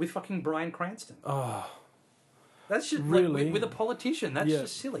with fucking Bryan Cranston? Oh, that's just really with a politician. That's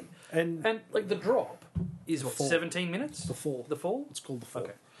just silly. And like the drop is what 17 minutes. The fall. The fall. It's called the fall.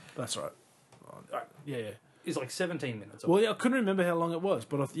 Okay, that's right. Yeah. It's like 17 minutes. Well, I couldn't remember how long it was,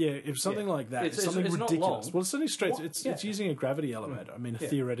 but if something like that, it's something ridiculous. Not long. Well, it's something straight. It's using a gravity elevator. I mean, a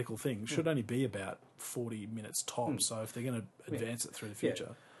theoretical thing should only be about 40 minutes tops. So if they're going to advance it through the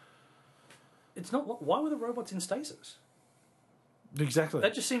future, it's not. Why were the robots in stasis? Exactly.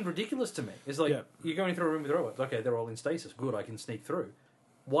 That just seemed ridiculous to me. It's like you're going through a room with robots. Okay, they're all in stasis. Good, I can sneak through.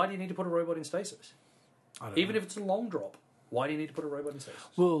 Why do you need to put a robot in stasis? Even if it's a long drop, why do you need to put a robot in stasis?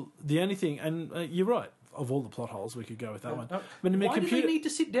 Well, the only thing, and you're right. Of all the plot holes, we could go with that one. But why do they need to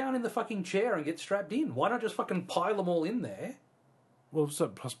sit down in the fucking chair and get strapped in? Why not just fucking pile them all in there? Well,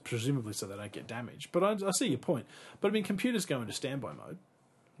 presumably so they don't get damaged. But I see your point. But I mean, computers go into standby mode.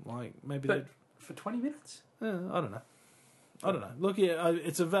 Like maybe for 20 minutes. I don't know. Look,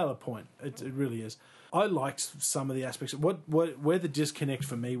 it's a valid point. It really is. I liked some of the aspects. Where the disconnect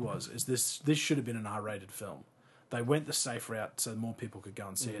for me is this should have been an R-rated film. They went the safe route so more people could go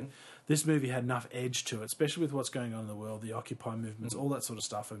and see it. This movie had enough edge to it, especially with what's going on in the world, the Occupy movements, all that sort of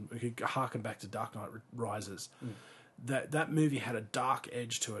stuff. And we could harken back to Dark Knight Rises. That movie had a dark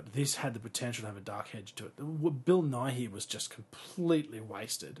edge to it. This had the potential to have a dark edge to it. Bill Nighy was just completely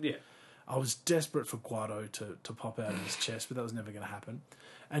wasted. Yeah. I was desperate for Guado to pop out of his chest, but that was never going to happen.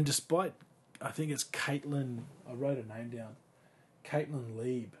 And despite, I think it's Caitlin, I wrote her name down, Caitlin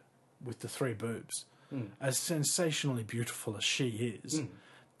Lieb with the 3 boobs. As sensationally beautiful as she is,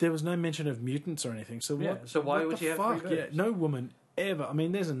 there was no mention of mutants or anything. So why would she have 3 boobs? Yeah, no woman ever. I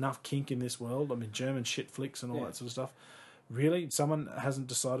mean, there's enough kink in this world. I mean, German shit flicks and all that sort of stuff. Really, someone hasn't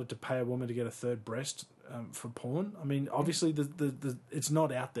decided to pay a woman to get a 3rd breast for porn. I mean, obviously, the it's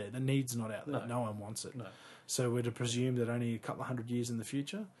not out there. The need's not out there. No one wants it. No. So we're to presume that only a couple of 100 years in the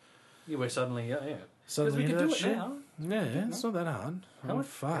future. Yeah, we're suddenly Suddenly, we could do it now. Yeah, it's not that hard. How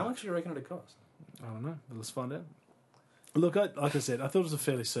much do you reckon it'd cost? I don't know. Let's find out. Look, like I said, I thought it was a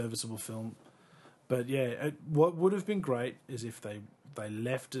fairly serviceable film. But what would have been great is if they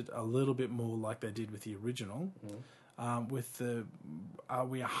left it a little bit more like they did with the original. with the, are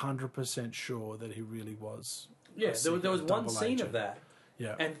we 100% sure that he really was? Yeah, there was one scene agent? of that.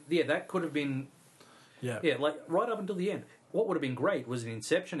 Yeah. And that could have been, like right up until the end. What would have been great was an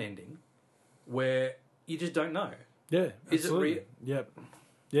Inception ending where you just don't know. Yeah, absolutely. Is it real? Yep.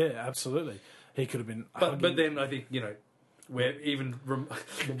 Yeah, absolutely. He could have been. But then I think, we're even...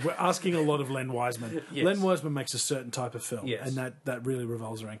 We're asking a lot of Len Wiseman. Yes. Len Wiseman makes a certain type of film, yes. and that really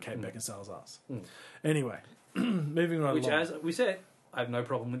revolves around Kate Beckinsale's ass. Anyway, moving right along. Which, as we said, I have no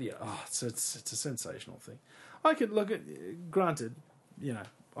problem with the ass. Oh, it's a sensational thing. I could look at... Granted,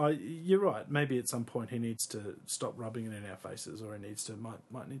 you're right. Maybe at some point he needs to stop rubbing it in our faces, or he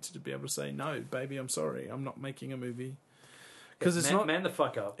might need to be able to say, no, baby, I'm sorry, I'm not making a movie. Because it's not man the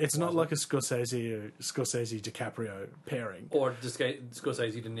fuck up. It's not like a Scorsese DiCaprio pairing, or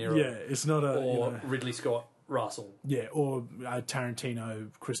Scorsese De Niro. Yeah, it's not a Ridley Scott Russell. Yeah, or Tarantino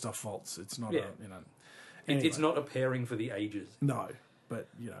Christoph Waltz. It's not Anyway. It's not a pairing for the ages. No, but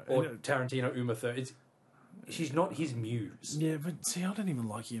or Tarantino Uma Thurman. She's not his muse. Yeah, but see, I don't even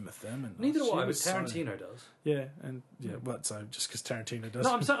like Uma Thurman. Neither do I, but Tarantino does. Yeah, and but so just because Tarantino does.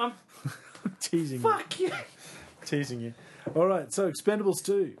 No, I'm teasing Fuck you. Yeah. Teasing you. All right, so Expendables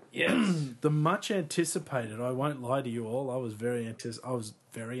 2. Yes. The much anticipated, I won't lie to you all, I was very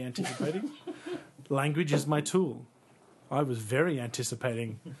anticipating. Language is my tool. I was very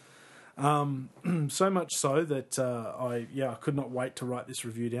anticipating. So much so that I could not wait to write this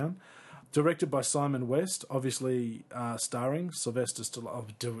review down. Directed by Simon West, obviously starring Sylvester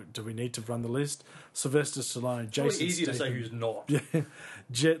Stallone. Oh, do we need to run the list? Sylvester Stallone, Jason easy Statham, to say who's not.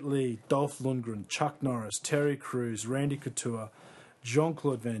 Jet Li, Dolph Lundgren, Chuck Norris, Terry Crews, Randy Couture,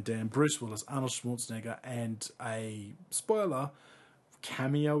 Jean-Claude Van Damme, Bruce Willis, Arnold Schwarzenegger, and a, spoiler,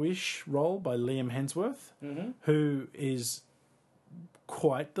 cameo-ish role by Liam Hemsworth, who is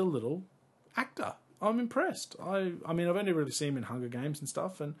quite the little actor. I'm impressed. I mean, I've only really seen him in Hunger Games and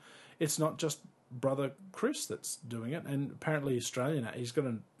stuff, and it's not just brother Chris that's doing it, and apparently Australian. He's got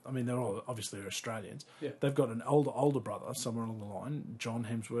they're all obviously Australians. Yeah. They've got an older brother somewhere along the line, John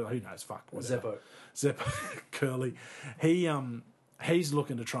Hemsworth. Who knows? Fuck. Whatever. Zeppo, Curly. He's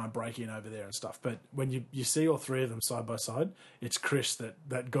looking to try and break in over there and stuff. But when you see all three of them side by side, it's Chris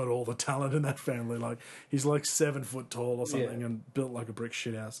that got all the talent in that family. Like he's like 7 foot tall or something and built like a brick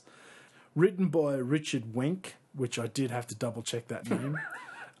shithouse. Written by Richard Wenk, which I did have to double check that name.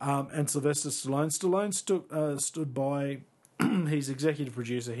 And Sylvester Stallone. Stallone stood by. He's executive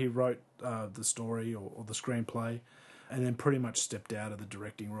producer. He wrote the story or the screenplay, and then pretty much stepped out of the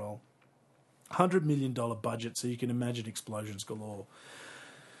directing role. $100 million budget, so you can imagine explosions galore.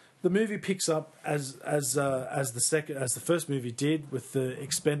 The movie picks up as the first movie did, with the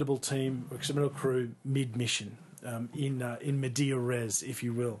expendable crew mid-mission in Medea Res, if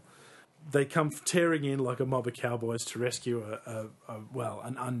you will. They come tearing in like a mob of cowboys to rescue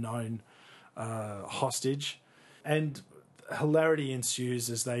an unknown hostage, and hilarity ensues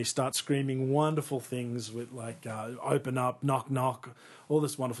as they start screaming wonderful things with open up, knock knock, all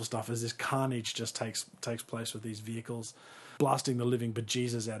this wonderful stuff as this carnage just takes place with these vehicles, blasting the living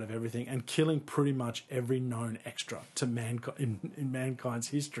bejesus out of everything and killing pretty much every known extra to in mankind's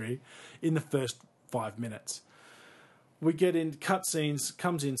history in the first 5 minutes. We get in cutscenes,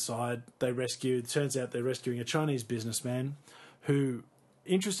 comes inside, they rescue. It turns out they're rescuing a Chinese businessman who,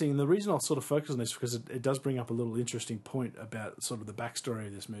 interesting, and the reason I'll sort of focus on this because it does bring up a little interesting point about sort of the backstory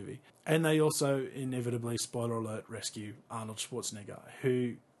of this movie. And they also inevitably, spoiler alert, rescue Arnold Schwarzenegger,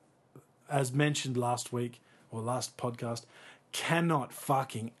 who, as mentioned last week or last podcast, cannot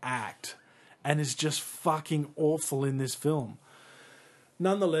fucking act and is just fucking awful in this film.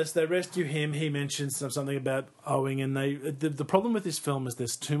 Nonetheless, they rescue him. He mentions something about owing, and the problem with this film is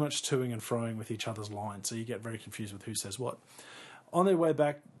there's too much toing and froing with each other's lines, so you get very confused with who says what. On their way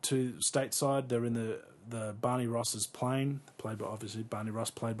back to stateside, they're in the Barney Ross's plane, played by, obviously, Barney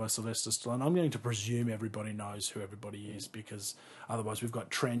Ross, played by Sylvester Stallone. I'm going to presume everybody knows who everybody is, because otherwise we've got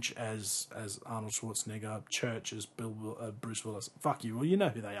Trench as Arnold Schwarzenegger, Church as Bruce Willis. Fuck you, well, you know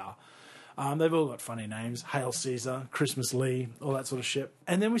who they are. They've all got funny names. Hail Caesar, Christmas Lee, all that sort of shit.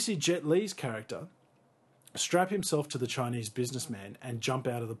 And then we see Jet Li's character strap himself to the Chinese businessman and jump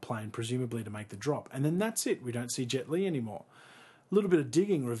out of the plane, presumably to make the drop. And then that's it. We don't see Jet Li anymore. A little bit of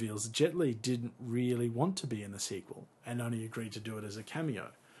digging reveals that Jet Li didn't really want to be in the sequel and only agreed to do it as a cameo,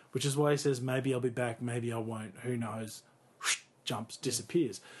 which is why he says, maybe I'll be back, maybe I won't, who knows, jumps,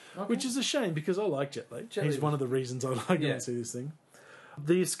 disappears. Okay. Which is a shame because I like Jet Li. He's one of the reasons I like to see this thing.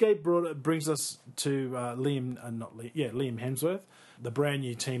 The escape brings us to Liam Hemsworth, the brand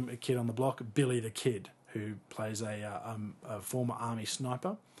new kid on the block, Billy the Kid, who plays a former army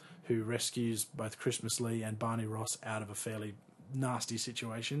sniper who rescues both Christmas Lee and Barney Ross out of a fairly nasty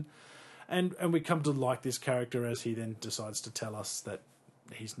situation. And we come to like this character as he then decides to tell us that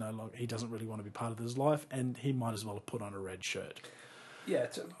he doesn't really want to be part of his life, and he might as well have put on a red shirt. Yeah,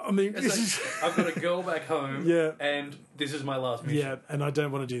 I mean, I've got to go back home, and this is my last mission. Yeah, and I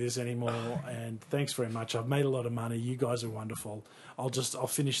don't want to do this anymore. And thanks very much. I've made a lot of money. You guys are wonderful. I'll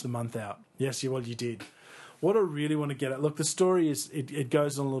finish the month out. Yes, you did. What I really want to get at, look, the story is it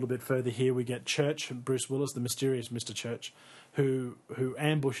goes on a little bit further here. We get Church, Bruce Willis, the mysterious Mr. Church, who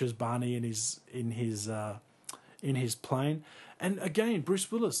ambushes Barney in his plane, and again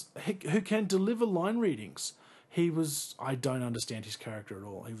Bruce Willis, who can deliver line readings. I don't understand his character at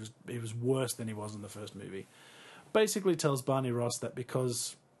all. He was worse than he was in the first movie. Basically tells Barney Ross that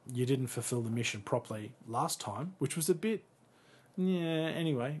because you didn't fulfill the mission properly last time, which was a bit,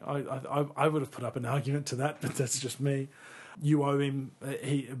 anyway, I would have put up an argument to that, but that's just me. You owe him,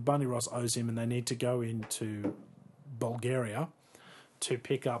 Barney Ross owes him, and they need to go into Bulgaria to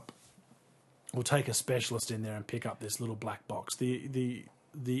pick up, or take a specialist in there and pick up this little black box. The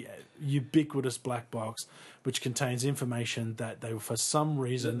ubiquitous black box, which contains information that they were, for some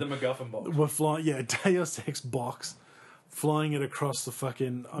reason, the MacGuffin box, were flying. Yeah, Deus Ex box, flying it across the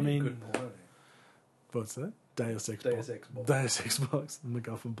fucking. I mean, good point. What's that? Deus Ex box. Deus Ex box, the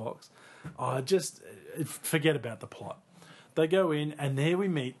MacGuffin box. Just forget about the plot. They go in, and there we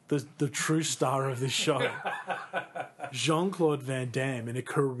meet the true star of this show, Jean-Claude Van Damme, in a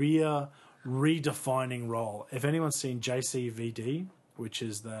career redefining role. If anyone's seen JCVD, which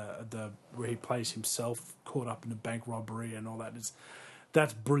is the where he plays himself caught up in a bank robbery and all that,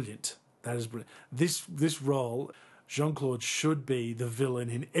 that's brilliant. That is brilliant. This role, Jean-Claude should be the villain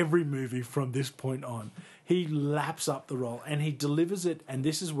in every movie from this point on. He laps up the role and he delivers it, and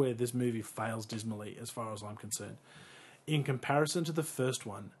this is where this movie fails dismally as far as I'm concerned. In comparison to the first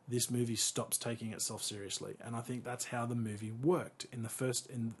one, this movie stops taking itself seriously, and I think that's how the movie worked. In the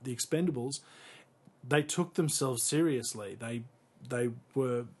Expendables, they took themselves seriously. They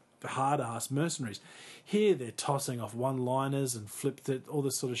were hard-ass mercenaries. Here, they're tossing off one-liners and flipped it, all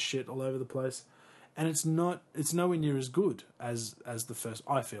this sort of shit all over the place, and it's nowhere near as good as the first.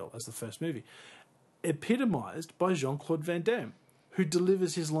 I feel as the first movie, epitomised by Jean-Claude Van Damme, who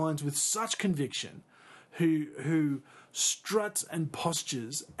delivers his lines with such conviction, who struts and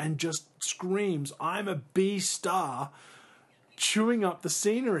postures and just screams, "I'm a B-star," chewing up the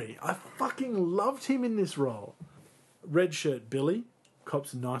scenery. I fucking loved him in this role. Red Shirt Billy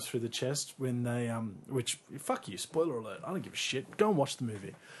cops a knife through the chest when they which, fuck you, spoiler alert, I don't give a shit, go and watch the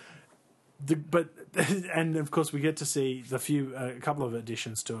movie. And of course we get to see a couple of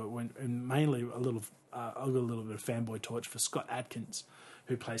additions to it, and mainly a little bit of fanboy torch for Scott Adkins,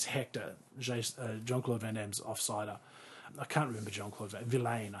 who plays Hector, Jean-Claude Van Damme's offsider. I can't remember Jean-Claude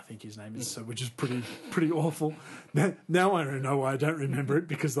Villain, I think his name is, which is pretty awful. Now I don't know why I don't remember it,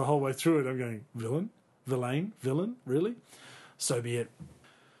 because the whole way through it I'm going, Villain, really? So be it.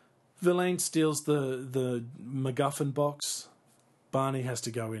 Villain steals the MacGuffin box. Barney has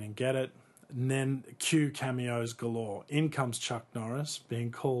to go in and get it. And then cue cameos galore. In comes Chuck Norris,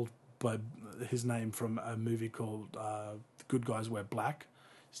 being called by his name from a movie called Good Guys Wear Black.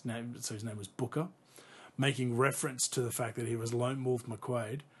 His name was Booker, making reference to the fact that he was Lone Wolf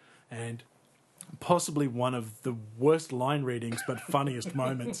McQuaid, and possibly one of the worst line readings but funniest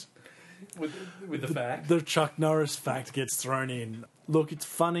moments. With the fact. The Chuck Norris fact gets thrown in. Look, it's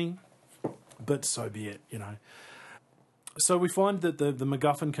funny, but so be it, So we find that the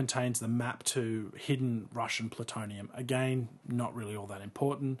MacGuffin contains the map to hidden Russian plutonium. Again, not really all that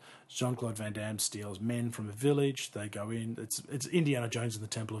important. Jean-Claude Van Damme steals men from a village. They go in. It's Indiana Jones and the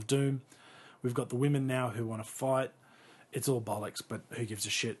Temple of Doom. We've got the women now who want to fight. It's all bollocks, but who gives a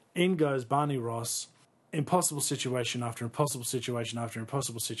shit? In goes Barney Ross. Impossible situation after impossible situation after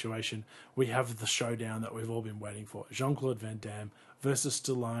impossible situation. We have the showdown that we've all been waiting for. Jean-Claude Van Damme versus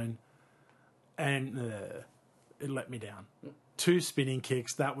Stallone. And it let me down. 2 spinning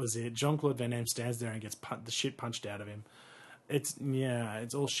kicks, that was it. Jean-Claude Van Damme stands there and gets the shit punched out of him. It's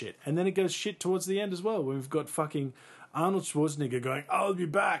all shit. And then it goes shit towards the end as well, when we've got fucking Arnold Schwarzenegger going, "I'll be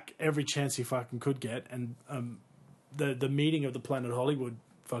back," every chance he fucking could get. And the meeting of the Planet Hollywood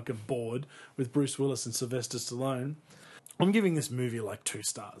fucking board with Bruce Willis and Sylvester Stallone. I'm giving this movie like 2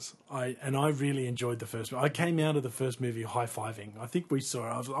 stars. I really enjoyed the first movie. I came out of the first movie high-fiving. I think we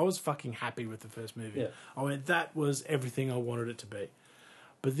saw it. I was fucking happy with the first movie. Yeah. I went, that was everything I wanted it to be.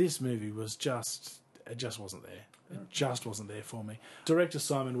 But this movie was it just wasn't there. It just wasn't there for me. Director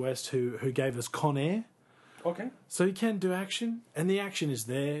Simon West, who gave us Con Air. Okay. So he can do action, and the action is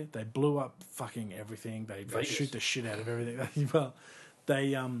there. They blew up fucking everything. They shoot the shit out of everything. Well,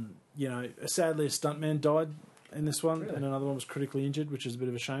 They, sadly a stuntman died in this one, Really? and another one was critically injured, which is a bit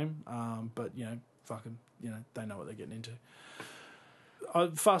of a shame. But, fuck them. They know what they're getting into.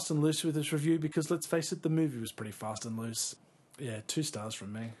 I'm fast and loose with this review because, let's face it, the movie was pretty fast and loose. Yeah, 2 stars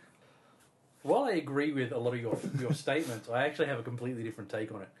from me. While I agree with a lot of your statements, I actually have a completely different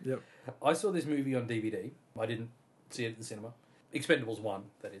take on it. Yep. I saw this movie on DVD. I didn't see it at the cinema. Expendables 1,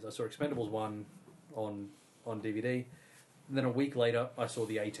 that is. I saw Expendables 1 on DVD. And then a week later, I saw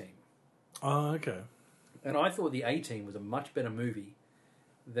The A-Team. Oh, okay. And I thought The A-Team was a much better movie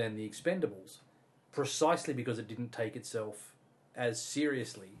than The Expendables, precisely because it didn't take itself as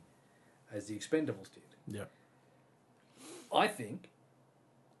seriously as The Expendables did. Yeah. I think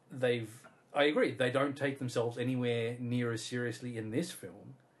I agree, they don't take themselves anywhere near as seriously in this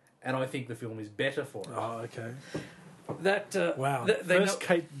film, and I think the film is better for it. Oh, okay. Wow. First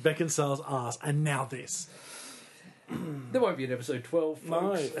Kate Beckinsale's ass, and now this. There won't be an episode 12,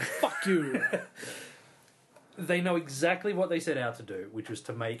 folks. No, fuck you. They know exactly what they set out to do, which was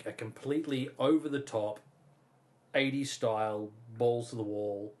to make a completely over-the-top, 80s style, balls to the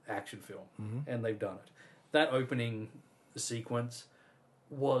wall action film, and they've done it. That opening sequence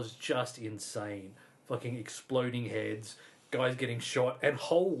was just insane. Fucking exploding heads, guys getting shot, and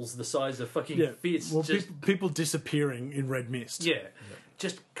holes the size of fucking fists. Well, people disappearing in red mist. Yeah,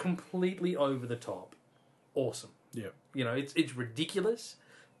 just completely over the top. Awesome. Yeah. It's ridiculous,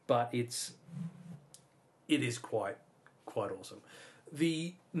 but it is quite awesome.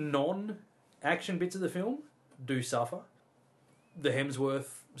 The non-action bits of the film do suffer. The Hemsworth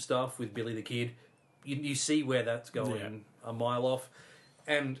stuff with Billy the Kid, you see where that's going a mile off,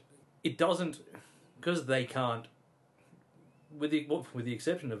 and it doesn't, because they can't, with the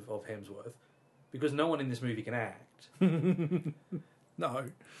exception of Hemsworth, because no one in this movie can act. No,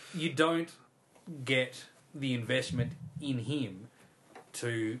 you don't get the investment in him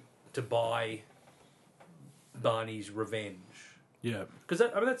to buy Barney's revenge. Yeah, because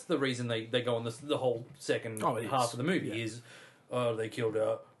that's the reason they go on the whole second half of the movie is they killed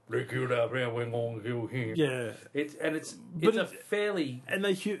our man, we're going to kill him. Yeah, it's a fairly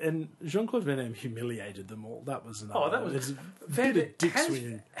and Jean-Claude Van Damme humiliated them all. That was another. Oh, that was bit of dick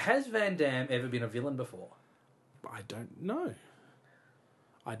swinging. Has Van Damme ever been a villain before? I don't know.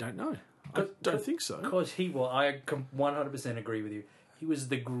 I don't think so. Because he was. I 100% agree with you. He was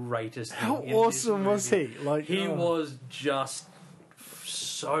the greatest. How awesome was he? He was just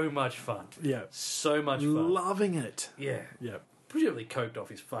so much fun. Yeah, so much fun. Loving it. Yeah, yeah. Presumably coked off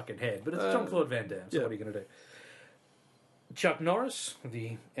his fucking head, but it's Jean-Claude Van Damme. So what are you going to do? Chuck Norris,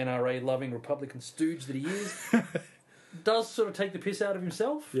 the NRA-loving Republican stooge that he is, does sort of take the piss out of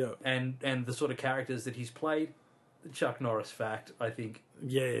himself. Yeah, and the sort of characters that he's played. The Chuck Norris fact, I think.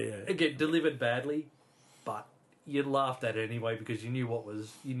 Yeah. Again, delivered badly, but you laughed at it anyway because you knew what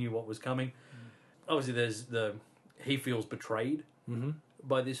was coming. Obviously, there's he feels betrayed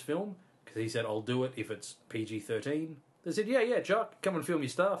by this film because he said, "I'll do it if it's PG-13." They said, "Yeah, Chuck, come and film your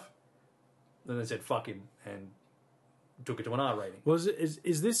stuff." Then they said, "Fuck him," and took it to an R rating.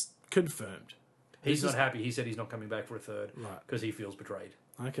 Is this confirmed? He's not happy. He said he's not coming back for a third because he feels betrayed.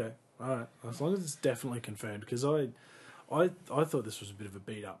 Okay, all right. As long as it's definitely confirmed, because I thought this was a bit of a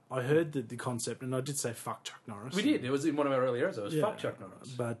beat up. I heard the concept, and I did say "fuck Chuck Norris." We did. It was in one of our earlier episodes. "Fuck Chuck Norris."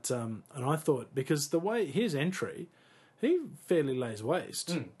 But and I thought, because the way his entry, he fairly lays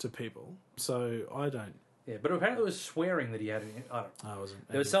waste to people. So I don't. Yeah, but apparently there was swearing that he had. I don't know.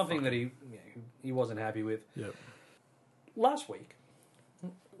 There was something that he wasn't happy with. Yep. Last week,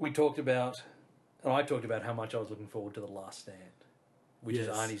 I talked about how much I was looking forward to The Last Stand, which is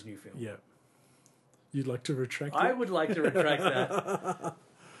Arnie's new film. Yeah. You'd like to retract I would like to retract that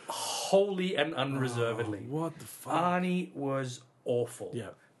wholly and unreservedly. What the fuck? Arnie was awful. Yeah.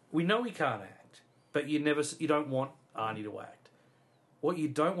 We know he can't act, but you don't want Arnie to act. What you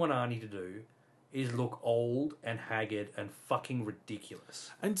don't want Arnie to do is look old and haggard and fucking ridiculous.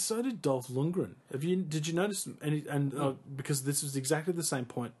 And so did Dolph Lundgren. Did you notice? Because this was exactly the same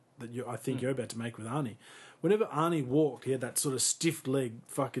point that I think you're about to make with Arnie. Whenever Arnie walked, he had that sort of stiff leg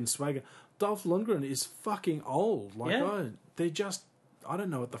fucking swagger. Dolph Lundgren is fucking old. I don't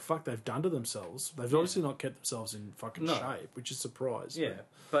know what the fuck they've done to themselves. They've obviously not kept themselves in fucking shape, which is a surprise. Yeah,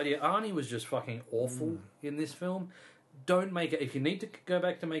 but Arnie was just fucking awful in this film. Don't make it. If you need to go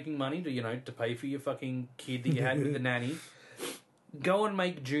back to making money to pay for your fucking kid that you had with the nanny, go and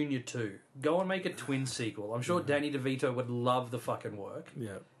make Junior 2. Go and make a twin sequel. I'm sure Danny DeVito would love the fucking work.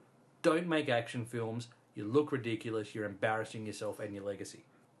 Yeah. Don't make action films. You look ridiculous. You're embarrassing yourself and your legacy.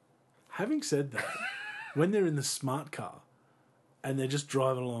 Having said that, when they're in the smart car and they're just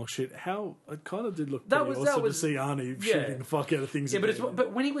driving along shit. How it kind of did look pretty awesome to see Arnie shooting the fuck out of things. Yeah,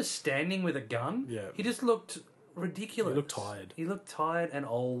 but when he was standing with a gun, he just looked ridiculous. He looked tired. He looked tired and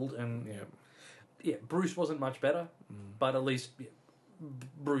old, and Bruce wasn't much better, but at least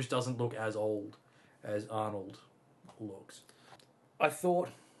Bruce doesn't look as old as Arnold looks. I thought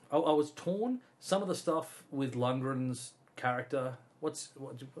I was torn. Some of the stuff with Lundgren's character. I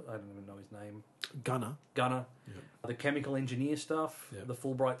don't even know his name. Gunner. Yeah. The chemical engineer stuff, the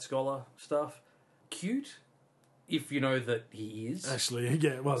Fulbright scholar stuff. Cute, if you know that he is. Actually,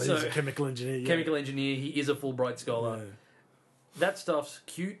 yeah, well, he's a chemical engineer. Yeah. Chemical engineer, he is a Fulbright scholar. Yeah. That stuff's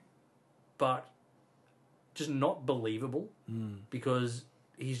cute, but just not believable because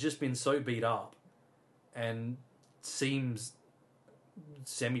he's just been so beat up and seems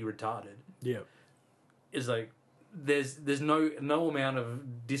semi-retarded. Yeah. It's like... There's no amount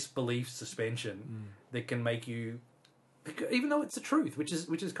of disbelief suspension that can make you, even though it's the truth, which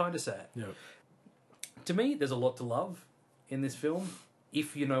is kind of sad. Yeah. To me, there's a lot to love in this film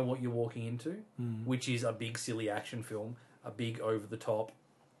if you know what you're walking into, which is a big silly action film, a big over the top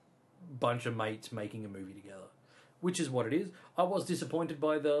bunch of mates making a movie together, which is what it is. I was disappointed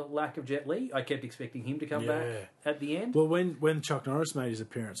by the lack of Jet Li. I kept expecting him to come back at the end. Well, when Chuck Norris made his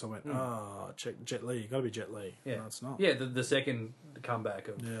appearance, I went, check Jet Li. Got to be Jet Li. Yeah. No, it's not. Yeah, the second comeback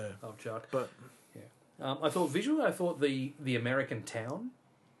of Chuck. But I thought visually, the American town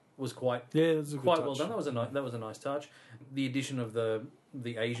was quite it was a good quite touch. well done. That was a nice touch. The addition of the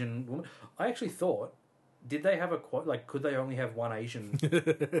Asian woman. I actually thought, did they have could they only have one Asian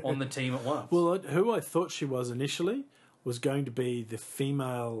on the team at once? Well, who I thought she was initially was going to be the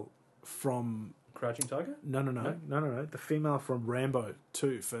female from Crouching Tiger? No. The female from Rambo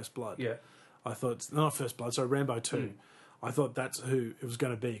 2, First Blood. Yeah. I thought, not First Blood, sorry, Rambo 2. I thought that's who it was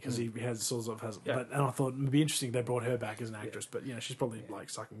going to be because he has sort of has. Yeah. And I thought it'd be interesting if they brought her back as an actress, but she's probably like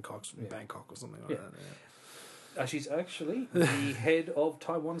sucking cocks in Bangkok or something like that. Yeah. She's actually the head of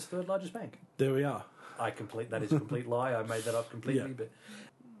Taiwan's third largest bank. There we are. That is a complete lie. I made that up completely, but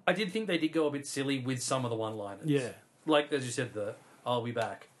I did think they did go a bit silly with some of the one-liners. Yeah. Like, as you said, I'll be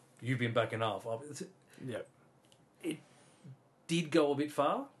back. You've been back enough. Yeah. It did go a bit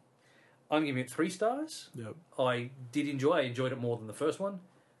far. I'm giving it 3 stars. Yep. I enjoyed it more than the first one.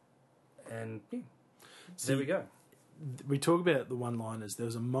 And there we go. We talk about the one-liners. There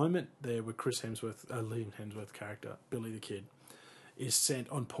was a moment there where Liam Hemsworth character, Billy the Kid, is sent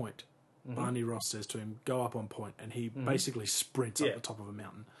on point. Barney Ross says to him, go up on point, and he basically sprints up the top of a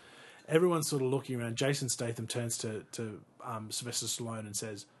mountain. Everyone's sort of looking around. Jason Statham turns to Sylvester Stallone and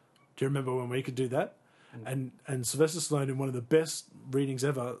says, do you remember when we could do that? And Sylvester Stallone, in one of the best readings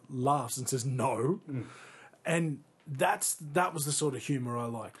ever, laughs and says no. And that was the sort of humour I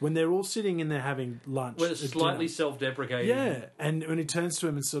liked. When they're all sitting in there having lunch. Well, it's slightly self-deprecating. Yeah, and when he turns to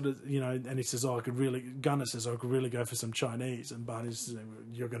him and sort of, and he says, Gunner says, I could really go for some Chinese. And Barney says,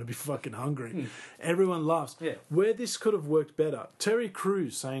 you're going to be fucking hungry. Everyone laughs. Yeah. Where this could have worked better, Terry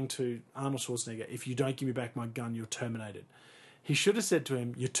Crews saying to Arnold Schwarzenegger, if you don't give me back my gun, you're terminated. He should have said to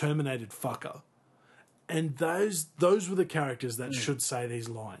him, you're terminated, fucker. And those were the characters that should say these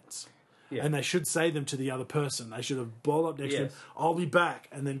lines. Yeah. And they should say them to the other person. They should have balled up next to him, I'll be back,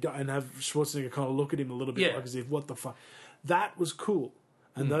 and then go and have Schwarzenegger kind of look at him a little bit like as if, what the fuck? That was cool.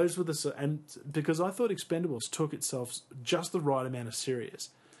 And those were because I thought Expendables took itself just the right amount of serious.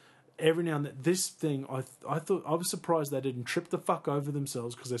 Every now and then, this thing, I thought, I was surprised they didn't trip the fuck over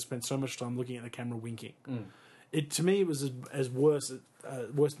themselves because they spent so much time looking at the camera winking. To me, it was as worse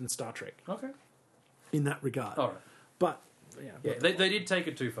than Star Trek. Okay. In that regard. All right. But... they did take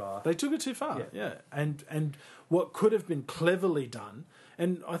it too far. They took it too far, And what could have been cleverly done,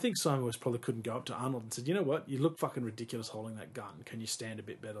 and I think Simon West probably couldn't go up to Arnold and said, you know what, you look fucking ridiculous holding that gun. Can you stand a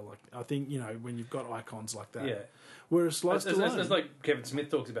bit better? Like, I think, when you've got icons like that. Yeah. Whereas Slice Stallone... It's like Kevin Smith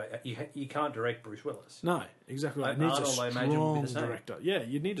talks about, you can't direct Bruce Willis. No, exactly right. It needs a strong director. Yeah,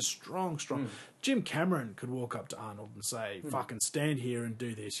 you need a strong... Jim Cameron could walk up to Arnold and say, fucking stand here and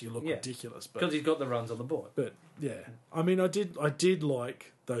do this. You look ridiculous. Because he's got the runs on the board. But, yeah. I mean, I did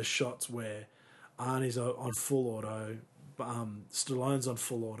like those shots where Arnie's on full auto, Stallone's on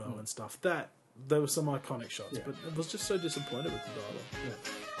full auto and stuff. There were some iconic shots, but I was just so disappointed with the dialogue. Yeah.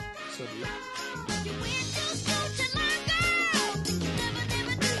 So, yeah.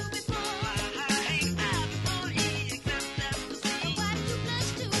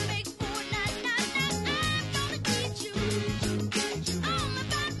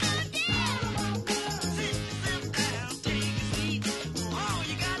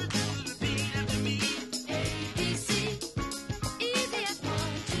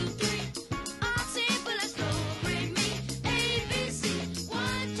 ABC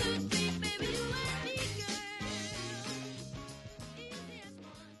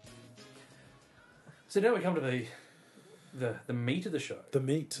So now we come to the meat of the show. The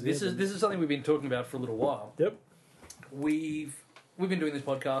meat. This is something we've been talking about for a little while. Yep. We've been doing this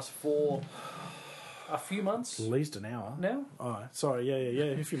podcast for a few months. At least an hour. Now? Oh, sorry. Yeah.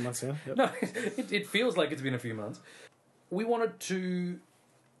 A few months now. Yep. No, it feels like it's been a few months. We wanted to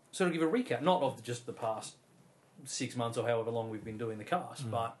sort of give a recap, not of just the past 6 months or however long we've been doing the cast,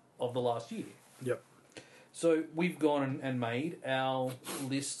 but of the last year. Yep. So we've gone and made our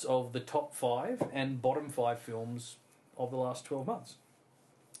lists of the top 5 and bottom 5 films of the last 12 months.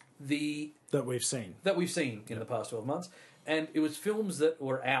 That we've seen In the past 12 months. And it was films that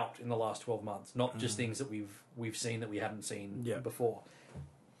were out in the last 12 months, not just things that we've seen that we hadn't seen before.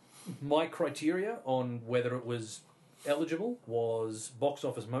 My criteria on whether it was eligible was Box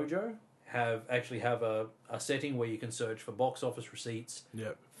Office Mojo. Have a setting where you can search for box office receipts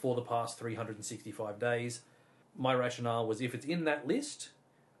for the past 365 days. My rationale was if it's in that list,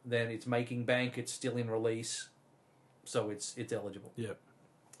 then it's making bank, it's still in release, so it's eligible. Yep.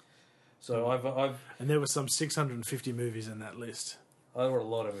 So I've and there were some 650 movies in that list. There were a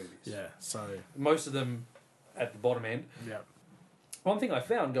lot of movies. Yeah, so most of them at the bottom end. Yeah. One thing I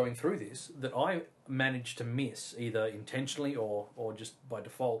found going through this that I managed to miss, either intentionally or just by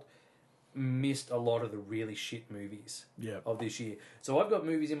default, missed a lot of the really shit movies of this year. So I've got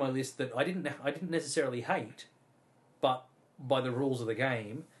movies in my list that I didn't necessarily hate, but by the rules of the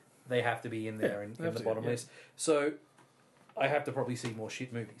game, they have to be in there in the bottom list. So I have to probably see more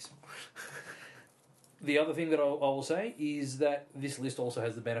shit movies. The other thing that I will say is that this list also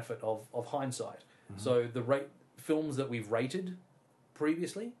has the benefit of hindsight. So the films that we've rated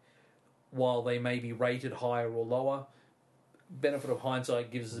previously, while they may be rated higher or lower, benefit of hindsight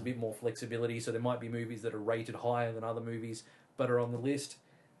gives us a bit more flexibility. So there might be movies that are rated higher than other movies but are on the list.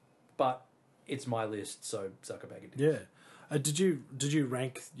 But it's my list, so suck a bag of dicks. Yeah. Did you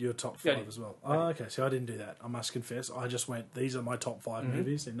rank your top 5 as well? Oh, okay. So I didn't do that. I must confess. I just went, these are my top 5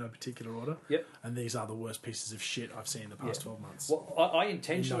 movies in no particular order. Yep. And these are the worst pieces of shit I've seen in the past 12 months. Well, I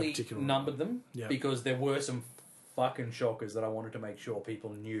intentionally numbered them because there were some fucking shockers that I wanted to make sure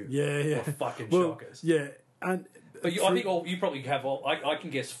people knew were fucking shockers. Yeah. And but I think you probably have I can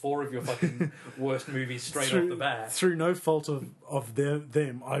guess 4 of your fucking worst movies straight off the bat. Through no fault of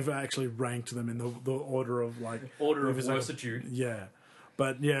them, I've actually ranked them in the order of order of worstitude. Yeah,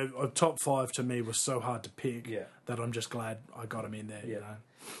 but a top 5 to me was so hard to pick that I'm just glad I got them in there. Yeah. You know?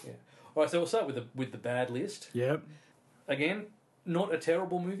 Yeah. All right, so we'll start with the bad list. Yep. Again, not a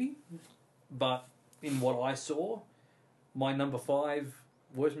terrible movie, but in what I saw, my number 5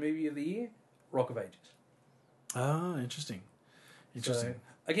 worst movie of the year, Rock of Ages. Ah, interesting. So,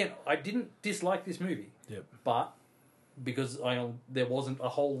 again, I didn't dislike this movie. Yep. But because there wasn't a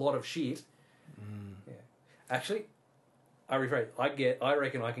whole lot of shit. Yeah. Actually, I rephrase. I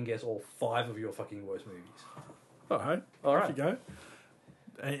reckon I can guess all 5 of your fucking worst movies. All right. Off you go.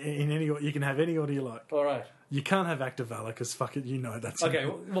 In any, you can have any order you like. All right. You can't have Act of Valor because fuck it, that's okay.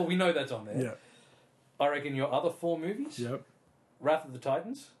 Well, we know that's on there. Yeah. I reckon your other 4 movies. Yep. Wrath of the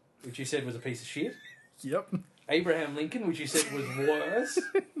Titans, which you said was a piece of shit. Yep. Abraham Lincoln, which you said was worse.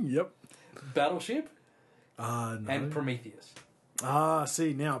 Yep. Battleship. No. And Prometheus.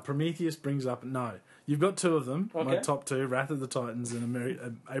 See, now Prometheus brings up... No. You've got 2 of them. Okay. My top 2, Wrath of the Titans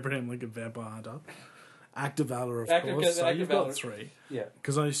and Abraham Lincoln Vampire Hunter. Act of Valor, of course. So you've got 3. Yeah.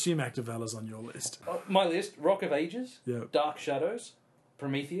 Because I assume Act of Valor's on your list. My list, Rock of Ages, Yep. Dark Shadows,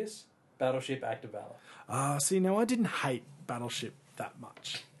 Prometheus, Battleship, Act of Valor. See, now I didn't hate Battleship that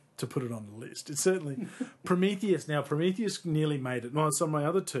much to put it on the list. It's certainly... Prometheus nearly made it. No, so my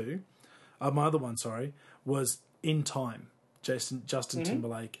other 2... my other one, was In Time. Justin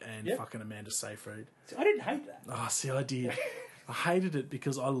Timberlake and fucking Amanda Seyfried. See, I didn't hate that. See, I did. I hated it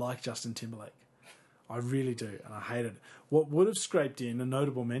because I like Justin Timberlake. I really do, and I hated it. What would have scraped in a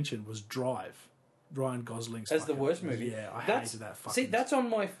notable mention was Drive. Ryan Gosling's as the worst movie. Yeah, I hated that fucking... See, that's on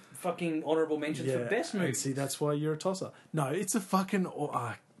my fucking honourable mentions for best movie. See, that's why you're a tosser. No, it's a fucking...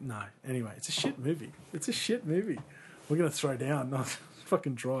 no, anyway, it's a shit movie. We're going to throw down, not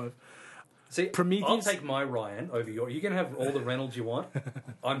fucking Drive. See, Prometheus... I'll take my Ryan over your... You can have all the Reynolds you want.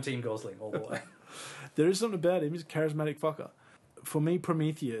 I'm Team Gosling all the way. There is something about him. He's a charismatic fucker. For me,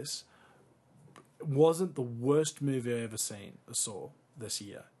 Prometheus wasn't the worst movie I ever saw this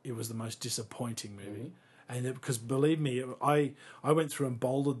year. It was the most disappointing movie. And because, believe me, I went through and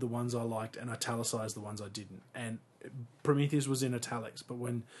bolded the ones I liked and italicized the ones I didn't. And Prometheus was in italics. But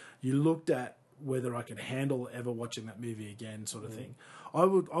when you looked at whether I could handle ever watching that movie again sort of thing, I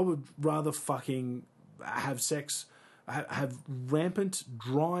would rather fucking have sex, have rampant,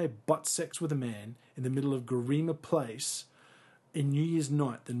 dry butt sex with a man in the middle of Garima Place in New Year's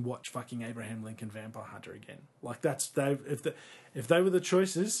night than watch fucking Abraham Lincoln Vampire Hunter again. Like that's if they were the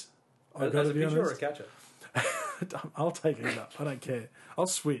choices, I've got to be honest. As a pitcher or a catcher? I'll take it up. I don't care. I'll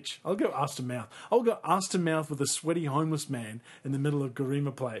switch. I'll go ass to mouth. I'll go ass to mouth with a sweaty homeless man in the middle of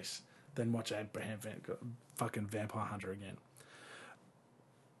Garima Place than watch Abraham fucking Vampire Hunter again.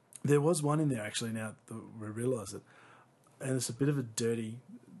 There was one in there actually. Now that we realise it, and it's a bit of a dirty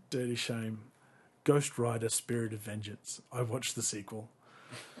shame. Ghost Rider: Spirit of Vengeance. I watched the sequel.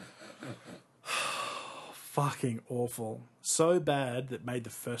 Fucking awful. So bad that made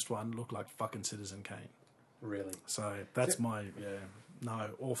the first one look like fucking Citizen Kane. Really? So that's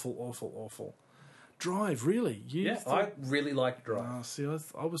awful. Drive, really? I really liked Drive. See,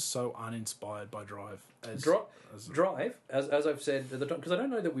 I was so uninspired by Drive. Drive, as I've said at the time, because I don't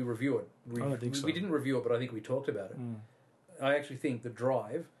know that we review it. I don't think so. We didn't review it, but I think we talked about it. I actually think the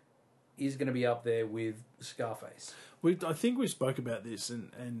Drive is going to be up there with Scarface. I think we spoke about this,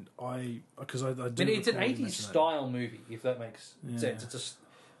 and because I do. It's an 80s style movie, if that makes sense.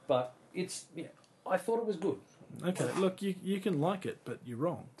 But it's I thought it was good. Okay, look, you can like it, but you're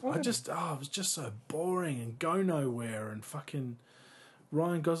wrong. Okay. It was just so boring and go nowhere and fucking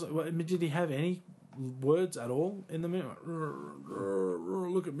Ryan Gosling. Did he have any words at all in the movie?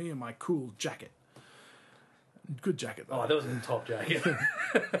 Look at me in my cool jacket. Good jacket, though. Oh, that was a top jacket.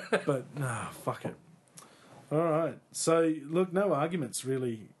 But, fuck it. All right. So, look, no arguments,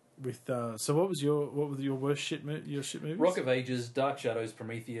 really, with... so, what were your worst shit movies? Rock of Ages, Dark Shadows,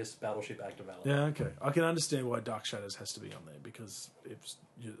 Prometheus, Battleship, Act of Valor. Yeah, okay. I can understand why Dark Shadows has to be on there, because it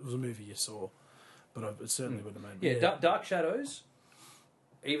was a movie you saw, but it certainly would have made... Yeah, Dark Shadows,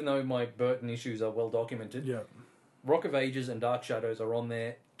 even though my Burton issues are well documented, Rock of Ages and Dark Shadows are on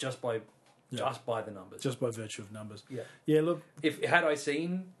there just by the numbers. Just by virtue of numbers. Yeah. Yeah, look... Had I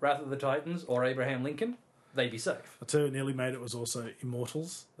seen Wrath of the Titans or Abraham Lincoln, they'd be safe. I'll tell you what nearly made it was also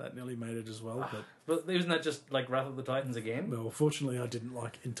Immortals. That nearly made it as well. But isn't that just like Wrath of the Titans again? Well, fortunately I didn't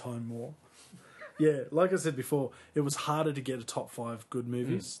like In Time more. Yeah, like I said before, it was harder to get a top 5 good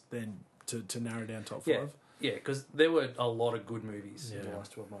movies than to narrow down top 5. Yeah, because there were a lot of good movies in the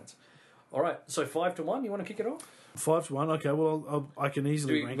last 12 months. All right, so 5-1, you want to kick it off? 5-1, okay, well, I can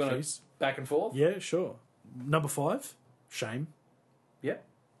easily rank these. Back and forth? Yeah, sure. Number 5, Shame. Yeah.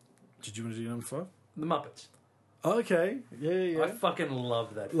 Did you want to do number 5? The Muppets. Okay, yeah. I fucking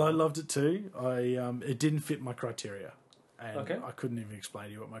loved that film. I loved it too. It didn't fit my criteria. And I couldn't even explain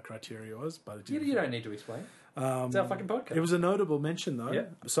to you what my criteria was, but it didn't. You don't need to explain. It's our fucking podcast. It was a notable mention though. Yeah.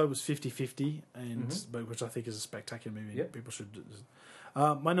 So it was 50-50, which I think is a spectacular movie. Yep. People should.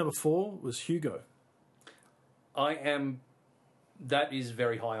 My number 4 was Hugo. That is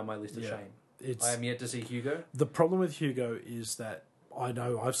very high on my list of shame. I am yet to see Hugo. The problem with Hugo is that I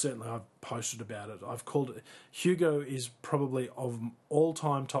know I've posted about it. I've called it Hugo is probably of all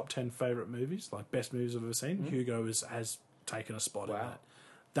time top 10 favourite movies, like best movies I've ever seen. Hugo has taken a spot in that.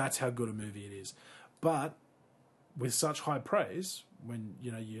 That's how good a movie it is. But with such high praise, when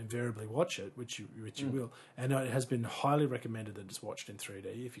you invariably watch it, which you will, and it has been highly recommended that it's watched in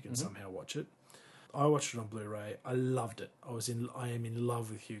 3D if you can somehow watch it. I watched it on Blu-ray. I loved it. I am in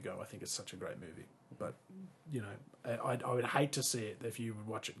love with Hugo. I think it's such a great movie. But I would hate to see it if you would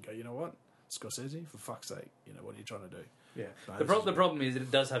watch it and go, you know what, Scorsese, for fuck's sake, what are you trying to do? Yeah. The problem is that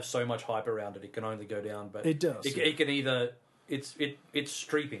it does have so much hype around it. It can only go down. But it does. It can either it's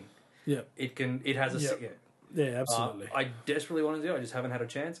streeping. Yeah. It has a yeah, absolutely. I desperately want to do it. I just haven't had a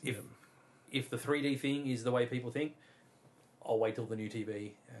chance. If the 3D thing is the way people think, I'll wait till the new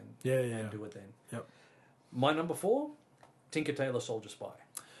TV and do it then. Yep. My number 4, Tinker Tailor Soldier Spy.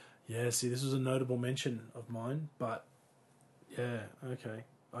 Yeah, see, this was a notable mention of mine, but yeah, okay.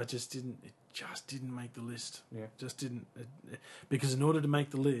 It just didn't make the list. Yeah. Just didn't. Because in order to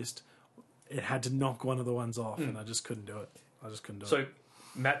make the list, it had to knock one of the ones off, and I just couldn't do it. So,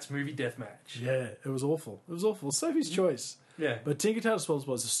 Matt's movie deathmatch. Yeah, it was awful. Sophie's choice. Yeah. But Tinker Tailor Soldier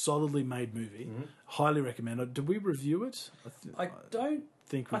Spy was a solidly made movie. Highly recommended. Did we review it? I don't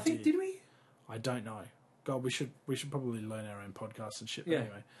think we did. Did we? I don't know. God, we should probably learn our own podcasts and shit. Yeah.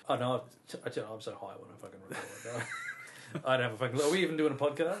 Anyway. Oh no, I'm so high when I fucking record. I don't have a fucking... Are we even doing a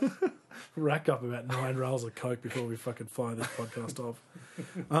podcast? Rack up about 9 rails of coke before we fucking fire this podcast off.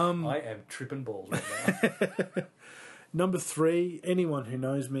 I am tripping balls right now. Number 3, anyone who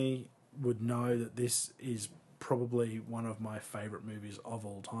knows me would know that this is probably one of my favourite movies of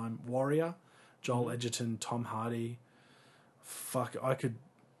all time. Warrior, Joel Edgerton, Tom Hardy. Fuck, I could...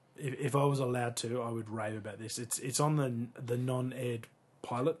 If I was allowed to, I would rave about this. It's on the non-aired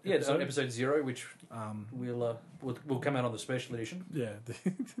pilot. Yeah, it's on episode 0, which will come out on the special edition. Yeah,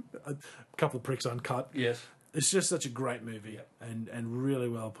 a couple of pricks uncut. Yes. It's just such a great movie and really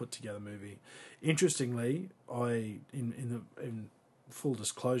well put together movie. Interestingly, in full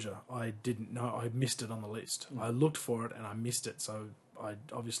disclosure, I didn't know, I missed it on the list. I looked for it and I missed it, so I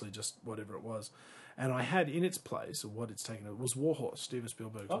obviously just whatever it was. And I had in its place, or what it's taken, it was Warhorse, Steven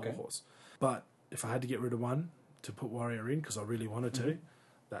Spielberg's Warhorse. But if I had to get rid of one to put Warrior in, because I really wanted to,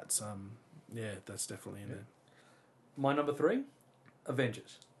 that's that's definitely in there. My number 3,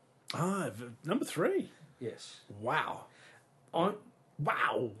 Avengers. Number 3. Yes. Wow.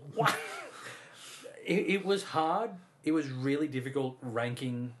 Wow. It was hard. It was really difficult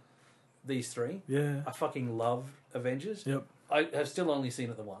ranking these 3. Yeah. I fucking love Avengers. Yep. I have still only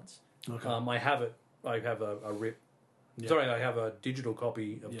seen it the once. Okay. I have it. I have a rip. Yep. Sorry, I have a digital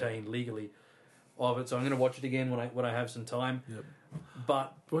copy obtained legally of it, so I'm going to watch it again when I have some time. Yep.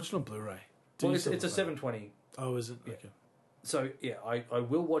 But watch it on Blu-ray. It's a 720. Oh, is it? Yeah. Okay. So I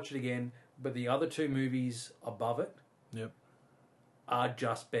will watch it again. But the other 2 movies above it, are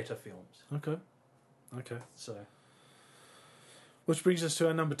just better films. Okay. So, which brings us to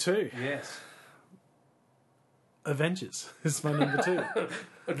our number 2. Yes. Avengers is my number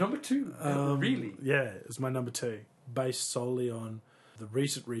 2. Number 2? Really? Yeah, it's my number 2. Based solely on the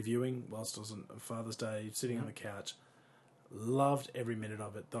recent reviewing, whilst I was on Father's Day, sitting on the couch. Loved every minute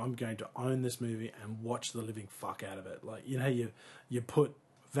of it. I'm going to own this movie and watch the living fuck out of it. Like, you know, you put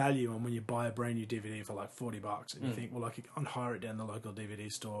value on when you buy a brand new DVD for like $40 and you think, well, I could hire it down the local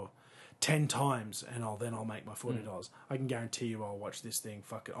DVD store 10 times and I'll make my $40. I can guarantee you I'll watch this thing,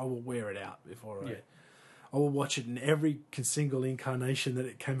 fuck it, I will wear it out before I will watch it in every single incarnation that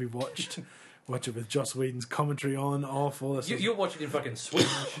it can be watched. Watch it with Joss Whedon's commentary on, off, all that stuff. You'll watch it in fucking Swedish.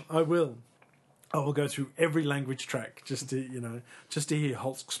 I will go through every language track just to hear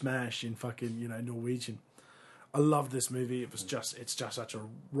Hulk smash in fucking Norwegian. I loved this movie. It's just such a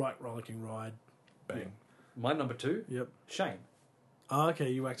right rollicking ride. Bang. Yeah. My number 2. Yep. Shame. Oh, okay,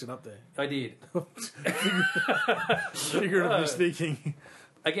 you whacked it up there. I did. Figuratively speaking.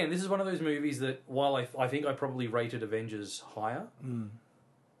 Again, this is one of those movies that while I think I probably rated Avengers higher,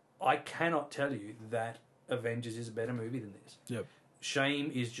 I cannot tell you that Avengers is a better movie than this. Yep.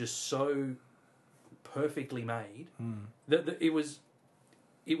 Shame is just so perfectly made that it was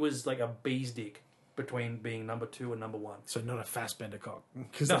like a bee's dick between being number 2 and number 1. So not a Fassbender cock,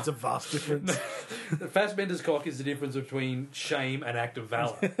 because that's a vast difference. The Fassbender's cock is the difference between Shame and Act of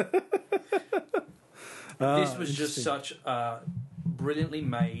Valor. This was just such a brilliantly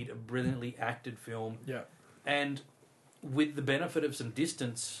made, brilliantly acted film. Yeah. And with the benefit of some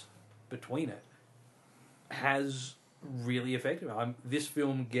distance between it, has really affected me. This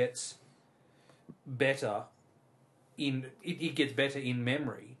film gets better it gets better in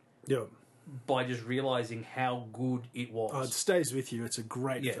memory. Yeah. By just realising how good it was. Oh, it stays with you. It's a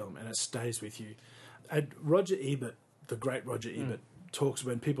great film, and it stays with you. And Roger Ebert, the great Roger Ebert, talks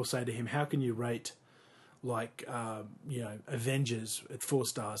when people say to him, "How can you rate, Avengers at 4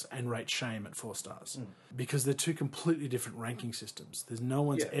 stars and rate Shame at 4 stars?" Because they're 2 completely different ranking systems. There's no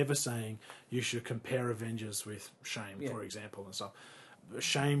one's ever saying you should compare Avengers with Shame, for example, and stuff.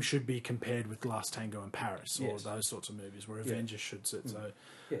 Shame should be compared with Last Tango in Paris or those sorts of movies where Avengers should sit. So,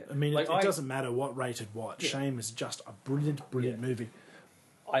 I mean, it doesn't matter what rated what. Shame is just a brilliant movie.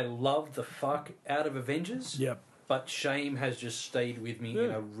 I loved the fuck out of Avengers. Yep. But Shame has just stayed with me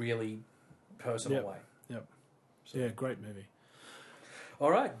in a really personal way. Yep. So, yeah, great movie.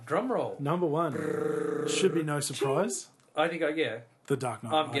 All right, drum roll. Number 1 should be no surprise. I think The Dark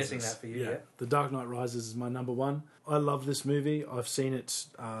Knight I'm Rises. guessing that for you, yeah. The Dark Knight Rises is my number 1. I love this movie. I've seen it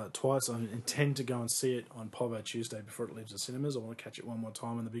twice. I intend to go and see it on Povo Tuesday before it leaves the cinemas. I want to catch it one more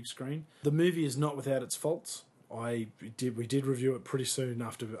time on the big screen. The movie is not without its faults. We did review it pretty soon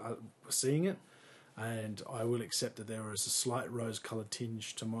after seeing it, and I will accept that there was a slight rose-coloured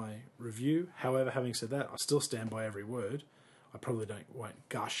tinge to my review. However, having said that, I still stand by every word. I probably won't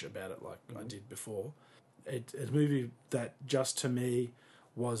gush about it like I did before. It's a movie that just to me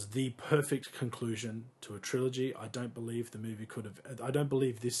was the perfect conclusion to a trilogy. I don't believe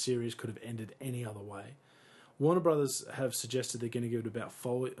this series could have ended any other way. Warner Brothers have suggested they're going to give it about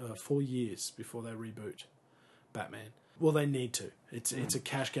 4 years before they reboot Batman. Well, they need to. It's a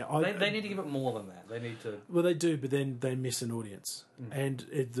cash cow. They need to give it more than that. They need to. Well, they do, but then they miss an audience. And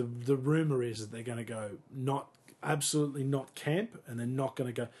the rumor is that they're going to go absolutely not camp, and they're not going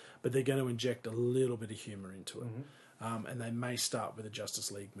to go, but they're going to inject a little bit of humour into it. And they may start with a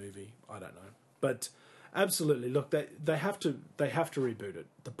Justice League movie. I don't know, but absolutely, look, they have to reboot it.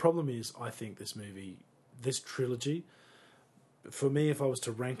 The problem is, I think this trilogy, for me, if I was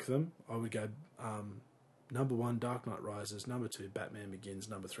to rank them, I would go number 1, Dark Knight Rises, number 2, Batman Begins,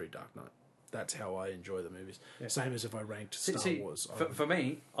 number 3, Dark Knight. that's how I enjoy the movies. Yeah. Same as if I ranked Star Wars. For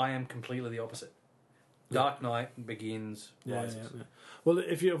me, I am completely the opposite. Dark Knight Begins, Rises. Yeah. Well,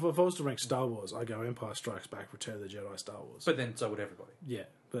 if I was to rank Star Wars, I go Empire Strikes Back, Return of the Jedi, Star Wars. But then so would everybody. Yeah,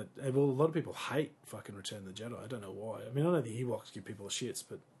 but a lot of people hate fucking Return of the Jedi. I don't know why. I mean, I know the Ewoks give people the shits,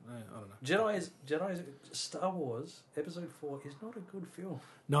 but I don't know. Star Wars Episode 4 is not a good film.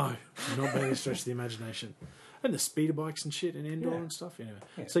 No, not by any stretch of the imagination. And the speeder bikes and shit in Endor and stuff. Anyway.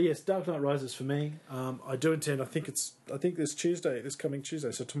 Yeah. So yes, Dark Knight Rises for me. I do intend. I think this coming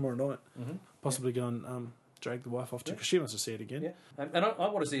Tuesday, so tomorrow night, possibly go and drag the wife off to because she wants to see it again. Yeah, and I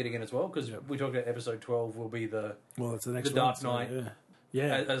want to see it again as well because we talked about Episode 12 will be it's the next the Dark Knight. So,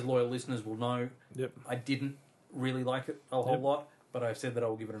 yeah. As loyal listeners will know, I didn't really like it a whole lot, but I've said that I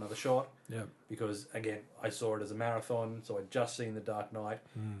will give it another shot. Yeah. Because again, I saw it as a marathon, so I'd just seen the Dark Knight.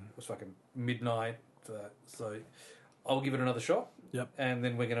 It was fucking midnight for that, so I'll give it another shot. Yep. And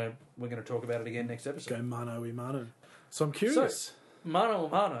then we're gonna talk about it again next episode. Go mano y mano. So I'm curious. So, mano a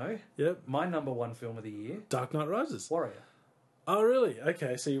mano. Yep. My number one film of the year. Dark Knight Rises. Warrior. Oh really?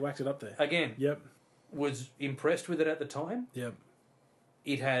 Okay, so you whacked it up there again. Yep. Was impressed with it at the time. Yep.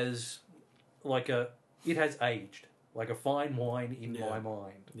 It has aged like a fine wine in my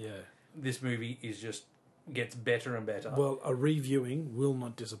mind. Yeah. This movie gets better and better. Well, a reviewing will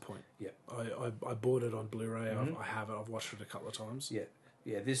not disappoint. Yeah. I bought it on Blu-ray. I have it. I've watched it a couple of times. Yeah.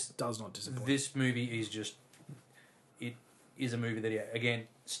 Yeah. This does not disappoint. This movie is a movie that again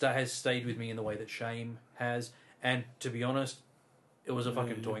has stayed with me in the way that Shame has, and to be honest, it was a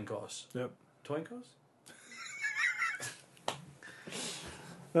fucking Toinkos. Yep. Toinkos?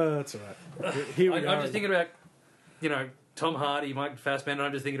 That's all right. Here we are. I'm just thinking about, Tom Hardy, Mike Fassbender.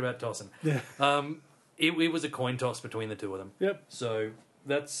 I'm just thinking about tossing. Yeah. It was a coin toss between the two of them. Yep. So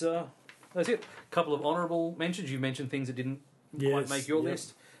that's it. A couple of honourable mentions. You mentioned things that didn't quite make your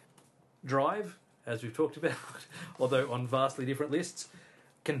list. Drive, as we've talked about, although on vastly different lists.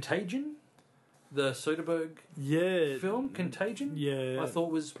 Contagion, the Soderbergh film. Contagion. Yeah. I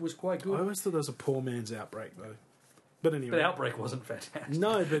thought was quite good. I always thought there was a poor man's Outbreak though. But anyway, but Outbreak wasn't fantastic.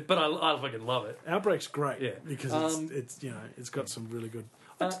 No, but I fucking love it. Outbreak's great, because it's got some really good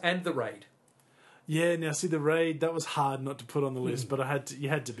and The Raid. Yeah, now see The Raid, that was hard not to put on the list, but you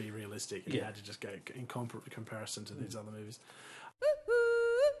had to be realistic, and you had to just go in comparison to these other movies.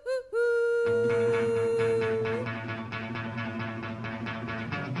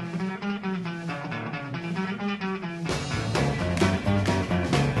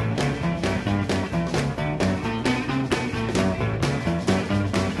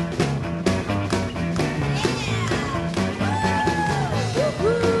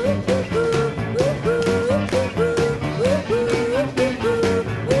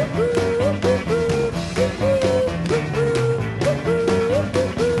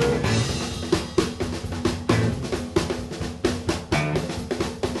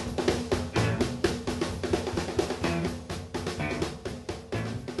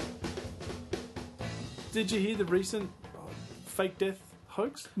 Did you hear the recent fake death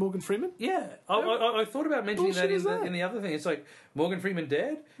hoax, Morgan Freeman? Yeah, I thought about mentioning that in the other thing. It's like Morgan Freeman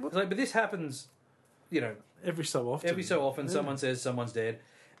dead. It's like, but this happens, every so often. Every so often, someone says someone's dead,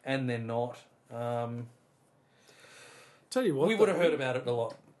 and they're not. Tell you what, we would have heard about it a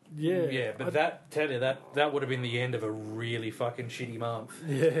lot. Yeah, but that would have been the end of a really fucking shitty month.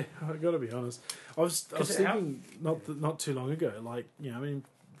 Yeah, I got to be honest. I was thinking not too long ago,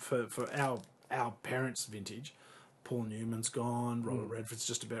 for our parents' vintage, Paul Newman's gone, Robert Redford's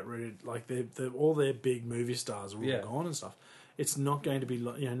just about ready. Like all their big movie stars are all gone and stuff. It's not going to be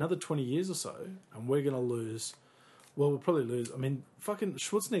another 20 years or so, and we're going to lose. Well, we'll probably lose. I mean, fucking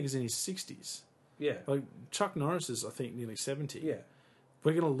Schwarzenegger's in his 60s. Yeah, like Chuck Norris is, I think, nearly 70. Yeah.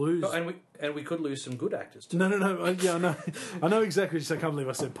 We're going to lose, and we could lose some good actors too. No. I know, I know exactly. I can't believe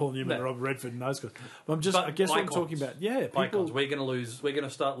I said Paul Newman, and Robert Redford, and those guys. But I guess what I'm talking about. Yeah, people. Icons. We're going to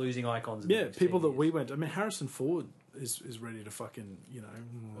start losing icons. Yeah, people that we went. I mean, Harrison Ford is ready to fucking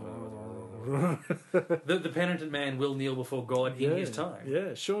the penitent man will kneel before God in his time.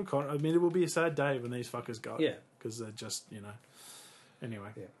 Yeah, Sean Connery. I mean, it will be a sad day when these fuckers go. Yeah, because they're just Anyway,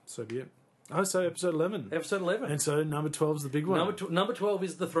 so be it. Oh, so episode 11. Episode 11. And so number 12 is the big one. Number 12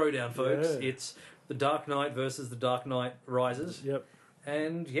 is the throwdown, folks. Yeah. It's The Dark Knight versus The Dark Knight Rises. Yep.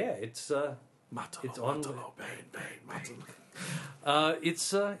 And it's on.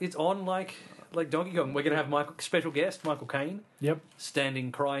 It's on like Donkey Kong. We're going to have special guest Michael Caine. Yep.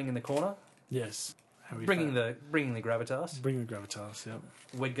 Standing crying in the corner. Yes. Bringing the gravitas. Bringing the gravitas. Yep.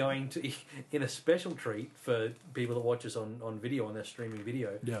 We're going to, in a special treat for people that watch us on video, on their streaming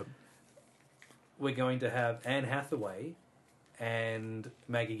video. Yep. We're going to have Anne Hathaway and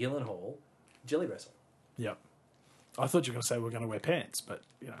Maggie Gyllenhaal jelly wrestle. Yep. I thought you were going to say we're going to wear pants, but,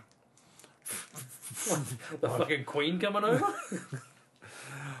 you know. The fucking Queen coming over?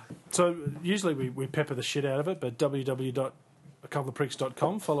 So, usually we pepper the shit out of it, but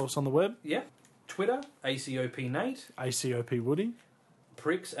www.acoupleofpricks.com. Follow us on the web. Yeah. Twitter, ACOPNate. ACOP Woody.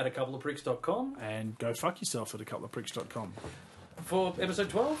 Pricks at acoupleofpricks.com. And go fuck yourself at acoupleofpricks.com. For episode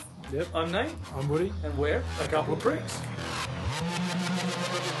 12, Yep. I'm Nate. I'm Woody. And we're a couple of pricks.